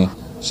কারণে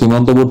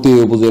সীমান্তবর্তী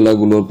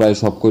উপজেলাগুলোর প্রায়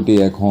সবকটি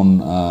এখন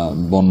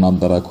বন্যার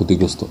দ্বারা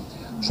ক্ষতিগ্রস্ত।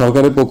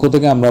 সরকারের পক্ষ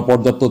থেকে আমরা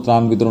পর্যাপ্ত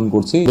ত্রাণ বিতরণ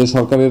করছি।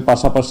 সরকারের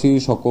পাশাপাশি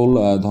সকল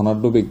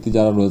ধনাঢ্য ব্যক্তি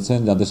যারা রয়েছেন,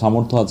 যাদের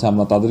সামর্থ্য আছে,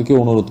 আমরা তাদেরকে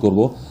অনুরোধ করব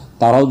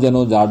তারাও যেন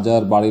যার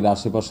যার বাড়ির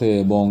আশেপাশে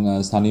এবং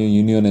স্থানীয়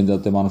ইউনিয়নে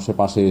যাতে মানুষের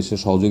পাশে এসে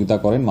সহযোগিতা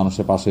করেন,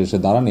 মানুষের পাশে এসে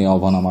দাঁড়ান, এই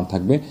আহ্বান আমার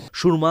থাকবে।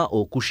 সুরমা ও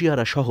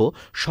কুশিয়ারা সহ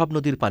সব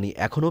নদীর পানি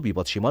এখনও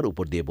বিপদসীমার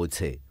উপর দিয়ে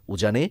বইছে।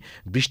 উজানে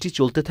বৃষ্টি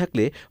চলতে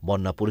থাকলে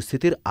বন্যা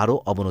পরিস্থিতির আরও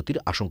অবনতির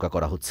আশঙ্কা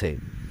করা হচ্ছে।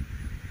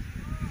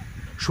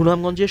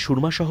 সুনামগঞ্জে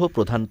সুরমাসহ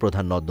প্রধান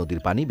প্রধান নদ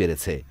নদীর পানি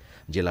বেড়েছে।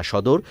 জেলা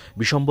সদর,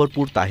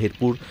 বিশম্বরপুর,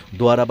 তাহিরপুর,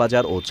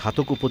 দোয়ারাবাজার ও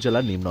ছাতক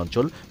উপজেলার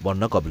নিম্নাঞ্চল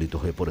বন্যা কবলিত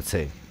হয়ে পড়েছে।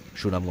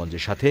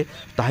 সুনামগঞ্জের সাথে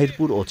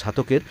তাহিরপুর ও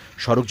ছাতকের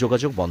সড়ক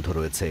যোগাযোগ বন্ধ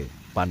রয়েছে।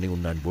 পানি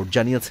উন্নয়ন বোর্ড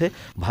জানিয়েছে,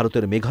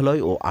 ভারতের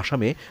মেঘালয় ও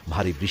আসামে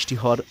ভারী বৃষ্টি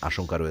হওয়ার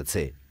আশঙ্কা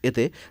রয়েছে।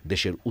 এতে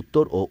দেশের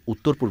উত্তর ও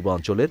উত্তর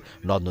পূর্বাঞ্চলের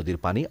নদ নদীর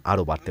পানি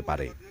আরও বাড়তে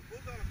পারে।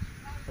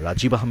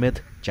 Rajib Ahmed,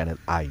 channel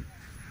I.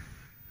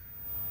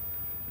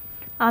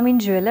 Amin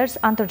jewellers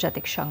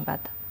আন্তর্জাতিক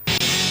সংবাদ।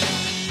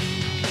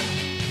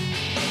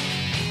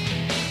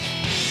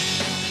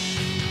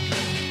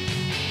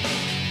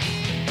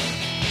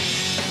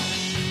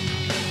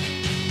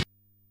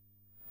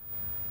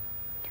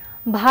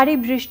 ভারী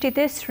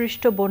বৃষ্টিতে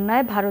সৃষ্ট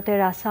বন্যায়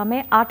ভারতের আসামে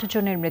 8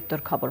 জনের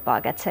মৃত্যুর খবর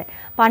পাওয়া গেছে।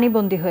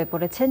 পানিবন্দী হয়ে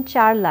পড়েছেন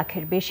 4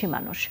 লাখের বেশি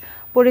মানুষ।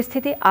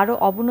 পরিস্থিতি আরও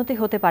অবনতি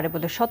হতে পারে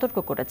বলে সতর্ক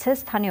করেছে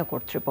স্থানীয়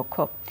কর্তৃপক্ষ।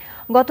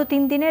 গত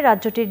 3 দিনে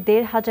রাজ্যটির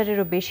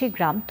 1,500-এরও বেশি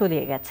গ্রাম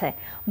তলিয়ে গেছে।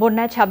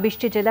 বন্যায়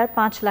 26টি জেলার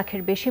 5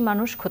 লাখের বেশি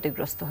মানুষ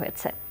ক্ষতিগ্রস্ত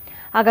হয়েছে।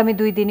 আগামী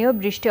 2 দিনেও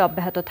বৃষ্টি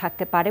অব্যাহত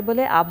থাকতে পারে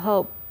বলে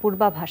আবহাওয়া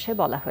পূর্বাভাসে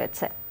বলা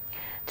হয়েছে।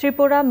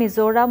 ত্রিপুরা,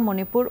 মিজোরাম,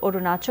 মণিপুর,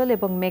 অরুণাচল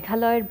এবং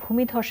মেঘালয়ের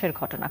ভূমিধসের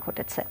ঘটনা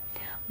ঘটেছে।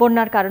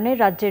 বন্যার কারণে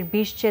রাজ্যের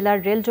 20 জেলার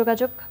রেল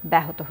যোগাযোগ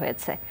ব্যাহত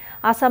হয়েছে।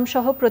 আসাম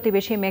সহ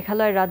প্রতিবেশী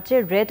মেঘালয় রাজ্যে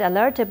রেড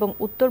অ্যালার্ট এবং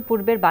উত্তর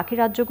পূর্বের বাকি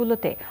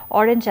রাজ্যগুলোতে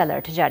অরেঞ্জ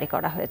অ্যালার্ট জারি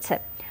করা হয়েছে।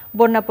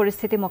 বন্যা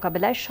পরিস্থিতি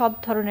মোকাবিলায় সব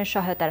ধরনের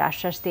সহায়তার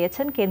আশ্বাস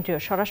দিয়েছেন কেন্দ্রীয়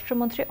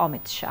স্বরাষ্ট্রমন্ত্রী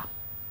অমিত শাহ।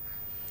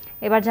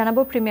 এবার জানাবো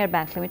প্রিমিয়ার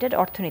ব্যাংক লিমিটেড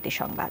অর্থনীতি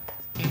সংবাদ।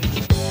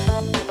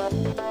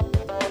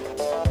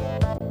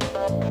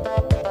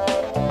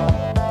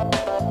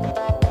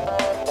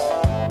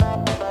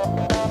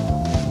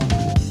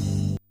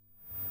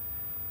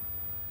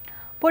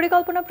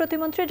 পরিকল্পনা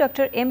প্রতিমন্ত্রী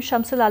ডক্টর এম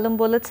শামসুল আলম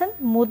বলেছেন,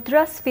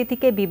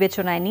 মুদ্রাস্ফীতিকে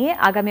বিবেচনায় নিয়ে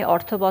আগামী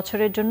অর্থ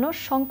বছরের জন্য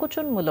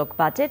সংকোচনমূলক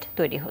বাজেট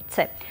তৈরি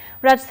হচ্ছে।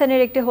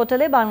 রাজধানীর একটি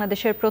হোটেলে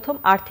বাংলাদেশের প্রথম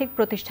আর্থিক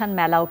প্রতিষ্ঠান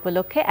মেলা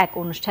উপলক্ষে এক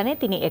অনুষ্ঠানে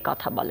তিনি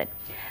একথা বলেন।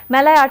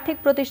 মেলায় আর্থিক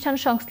প্রতিষ্ঠান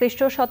সংশ্লিষ্ট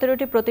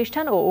 17টি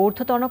প্রতিষ্ঠান ও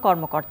ঊর্ধ্বতন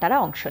কর্মকর্তারা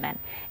অংশ নেন।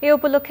 এ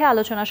উপলক্ষে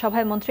আলোচনা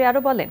সভায় মন্ত্রী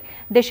আরও বলেন,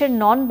 দেশের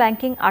নন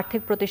ব্যাংকিং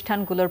আর্থিক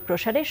প্রতিষ্ঠানগুলোর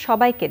প্রসারে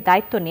সবাইকে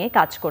দায়িত্ব নিয়ে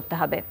কাজ করতে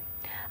হবে।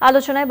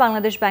 আলোচনায়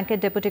বাংলাদেশ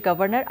ব্যাংকের deputy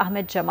governor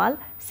Ahmed Jamal,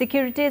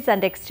 securities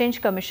and exchange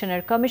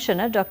কমিশনের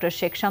কমিশনার ডক্টর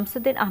শেখ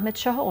শামসুদ্দিন আহমেদ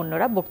সহ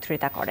অন্যরা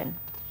বক্তৃতা করেন।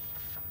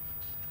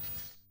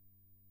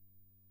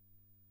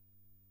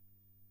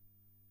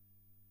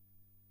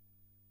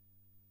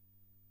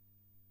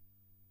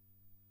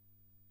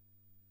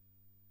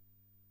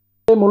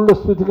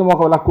 মূল্যস্ফীতিকে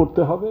মোকাবেলা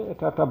করতে হবে,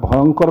 এটা একটা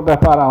ভয়ঙ্কর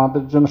ব্যাপার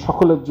আমাদের জন্য,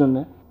 সকলের জন্য।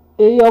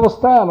 এই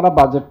অবস্থায় আমরা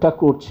বাজেটটা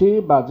করছি।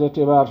 বাজেট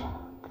এবার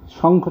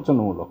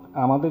সংকোচনমূলক।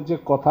 আমাদের যে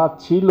কথা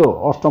ছিল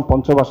অষ্টম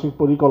পঞ্চবার্ষিক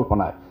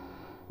পরিকল্পনায়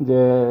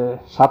যে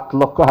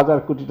 7,00,000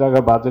 কোটি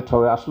টাকার বাজেট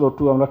হবে, আসলে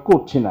ওটু আমরা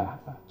করছি না।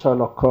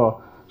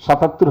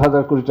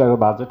 6,77,000 কোটি টাকার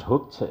বাজেট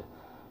হচ্ছে।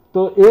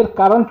 তো এর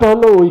কারণটা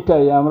হলো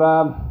ওইটাই, আমরা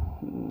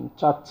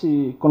চাচ্ছি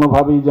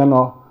কোনোভাবেই যেন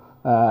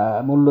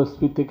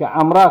মূল্যস্ফীতিকে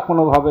আমরা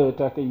কোনোভাবে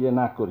এটাকে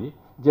না করি।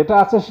 যেটা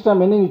আছে সেটা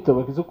মেনে নিতে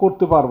হবে, কিছু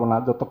করতে পারবো না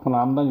যতক্ষণ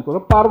আমদানি করে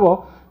পারবো।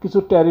 কিছু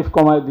ট্যারিফ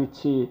কমায়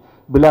দিচ্ছি,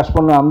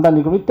 বিলাসপণ্য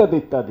আমদানি করি, ইত্যাদি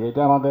ইত্যাদি।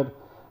 এটা আমাদের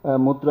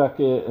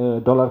মুদ্রাকে,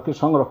 ডলারকে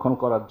সংরক্ষণ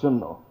করার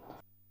জন্য।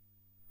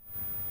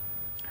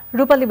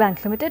 রূপালী ব্যাংক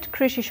লিমিটেড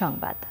কৃষি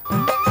সংবাদ।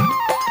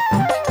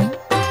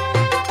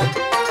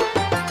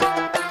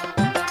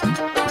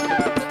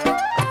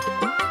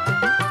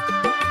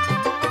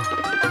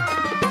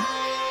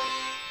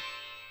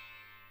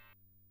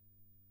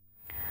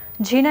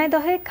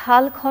 ঝিনাইদহে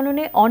খাল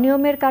খননে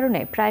অনিয়মের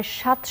কারণে প্রায়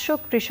 700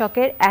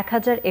 কৃষকের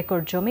 1000 একর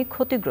জমি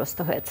ক্ষতিগ্রস্ত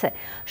হয়েছে।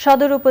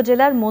 সদর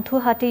উপজেলার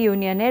মধুহাটি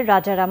ইউনিয়নের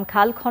রাজারাম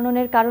খাল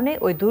খননের কারণে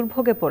ওই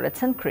দুর্ভোগে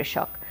পড়েছেন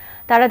কৃষক।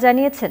 তারা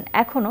জানিয়েছেন,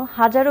 এখনো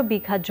হাজারো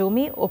বিঘা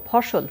জমি ও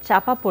ফসল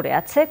চাপা পড়ে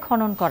আছে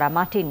খনন করা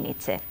মাটির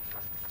নিচে।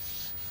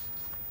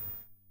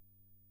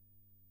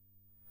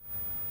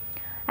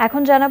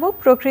 এখন জানাবো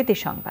প্রকৃতি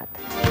সংবাদ।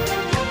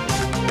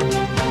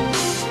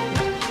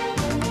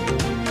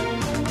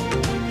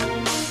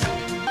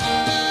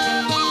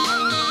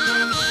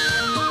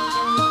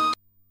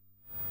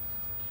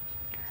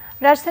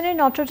 রাজধানীর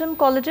নটরডেম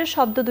কলেজের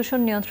শব্দ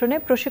দূষণ নিয়ন্ত্রণে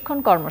প্রশিক্ষণ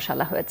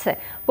কর্মশালা হয়েছে।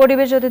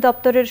 পরিবেশ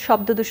অধিদপ্তরের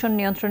শব্দ দূষণ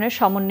নিয়ন্ত্রণের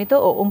সমন্বিত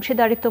ও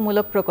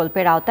অংশীদারিত্বমূলক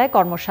প্রকল্পের আওতায়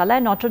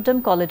কর্মশালায় নটরডেম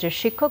কলেজের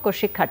শিক্ষক ও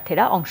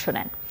শিক্ষার্থীরা অংশ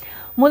নেন।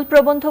 মূল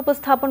প্রবন্ধ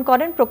উপস্থাপন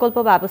করেন প্রকল্প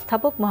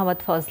ব্যবস্থাপক মোহাম্মদ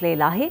ফজলে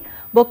ইলাহি।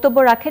 বক্তব্য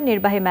রাখেন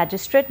নির্বাহী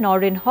ম্যাজিস্ট্রেট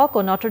নওরিন হক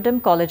ও নটরডেম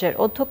কলেজের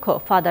অধ্যক্ষ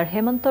ফাদার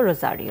হেমন্ত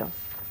Rosario.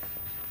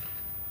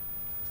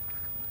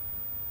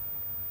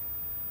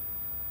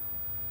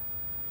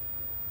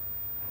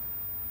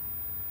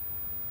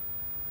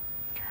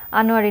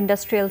 Anwar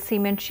industrial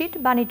cement sheet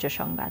বাণিজ্য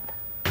সংবাদ।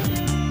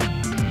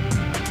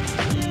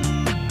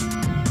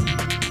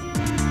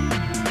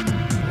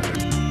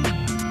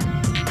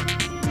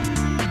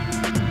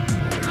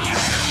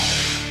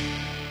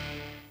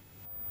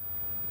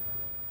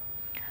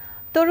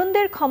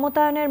 তরুণদের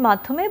ক্ষমতায়নের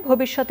মাধ্যমে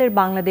ভবিষ্যতের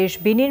বাংলাদেশ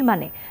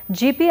বিনির্মাণে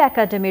জিপি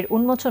একাডেমির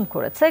উন্মোচন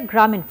করেছে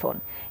গ্রামীণফোন।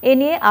 এ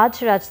নিয়ে আজ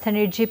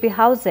রাজধানীর জিপি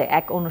হাউসে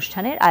এক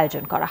অনুষ্ঠানের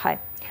আয়োজন করা হয়।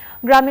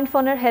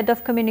 গ্রামীণফোনের হেড অফ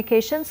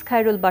কমিউনিকেশনস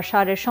খায়রুল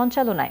বাশারের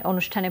সঞ্চালনায়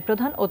অনুষ্ঠানে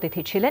প্রধান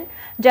অতিথি ছিলেন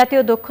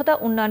জাতীয় দক্ষতা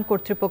উন্নয়ন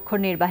কর্তৃপক্ষ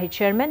নির্বাহী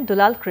চেয়ারম্যান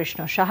দুলাল কৃষ্ণ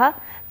সাহা,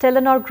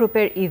 টেলেনর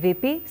গ্রুপের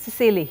ইভিপি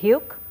সিসিলি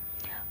হিউক,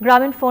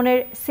 গ্রামীণফোনের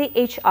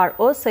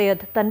সিএইচআরও সৈয়দ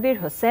তানভীর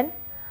হোসেন,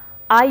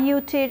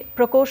 আইইউটির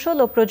প্রকৌশল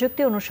ও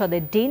প্রযুক্তি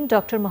অনুষদের ডিন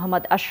ডক্টর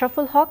মোহাম্মদ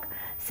আশরাফুল হক,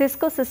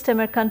 সিসকো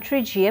সিস্টেমের কান্ট্রি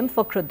জিএম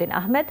ফখরুদ্দিন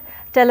আহমেদ,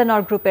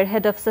 টেলেনর গ্রুপের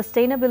head of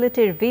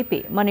সাস্টেইনেবিলিটির VP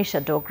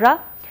Manisha Dogra,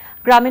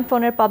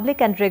 গ্রামীণফোনের public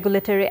and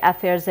regulatory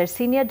অ্যাফেয়ার্সের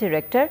senior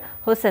director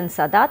Hossain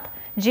Saadat,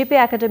 GP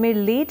একাডেমির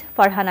লিড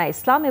ফারহানা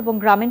ইসলাম এবং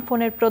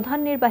গ্রামীণফোনের প্রধান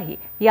নির্বাহী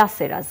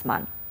ইয়াসের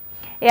আজমান।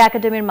 এই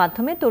একাডেমির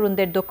মাধ্যমে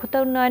তরুণদের দক্ষতা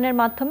উন্নয়নের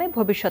মাধ্যমে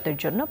ভবিষ্যতের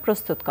জন্য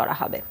প্রস্তুত করা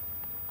হবে।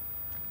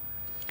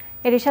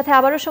 এর সাথে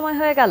আবারও সময়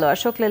হয়ে গেল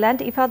অশোক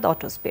লেল্যান্ড ইফাদ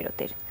অটোস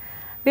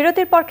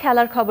বিরতির পর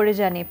খেলার খবরে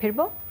জানিয়ে ফিরব।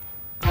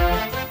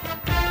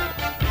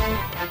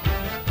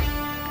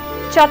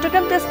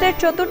 চট্টগ্রাম টেস্টের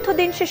চতুর্থ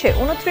দিন শেষে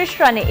 29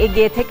 রানে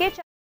এগিয়ে থেকে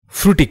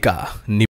ফ্রুটিকা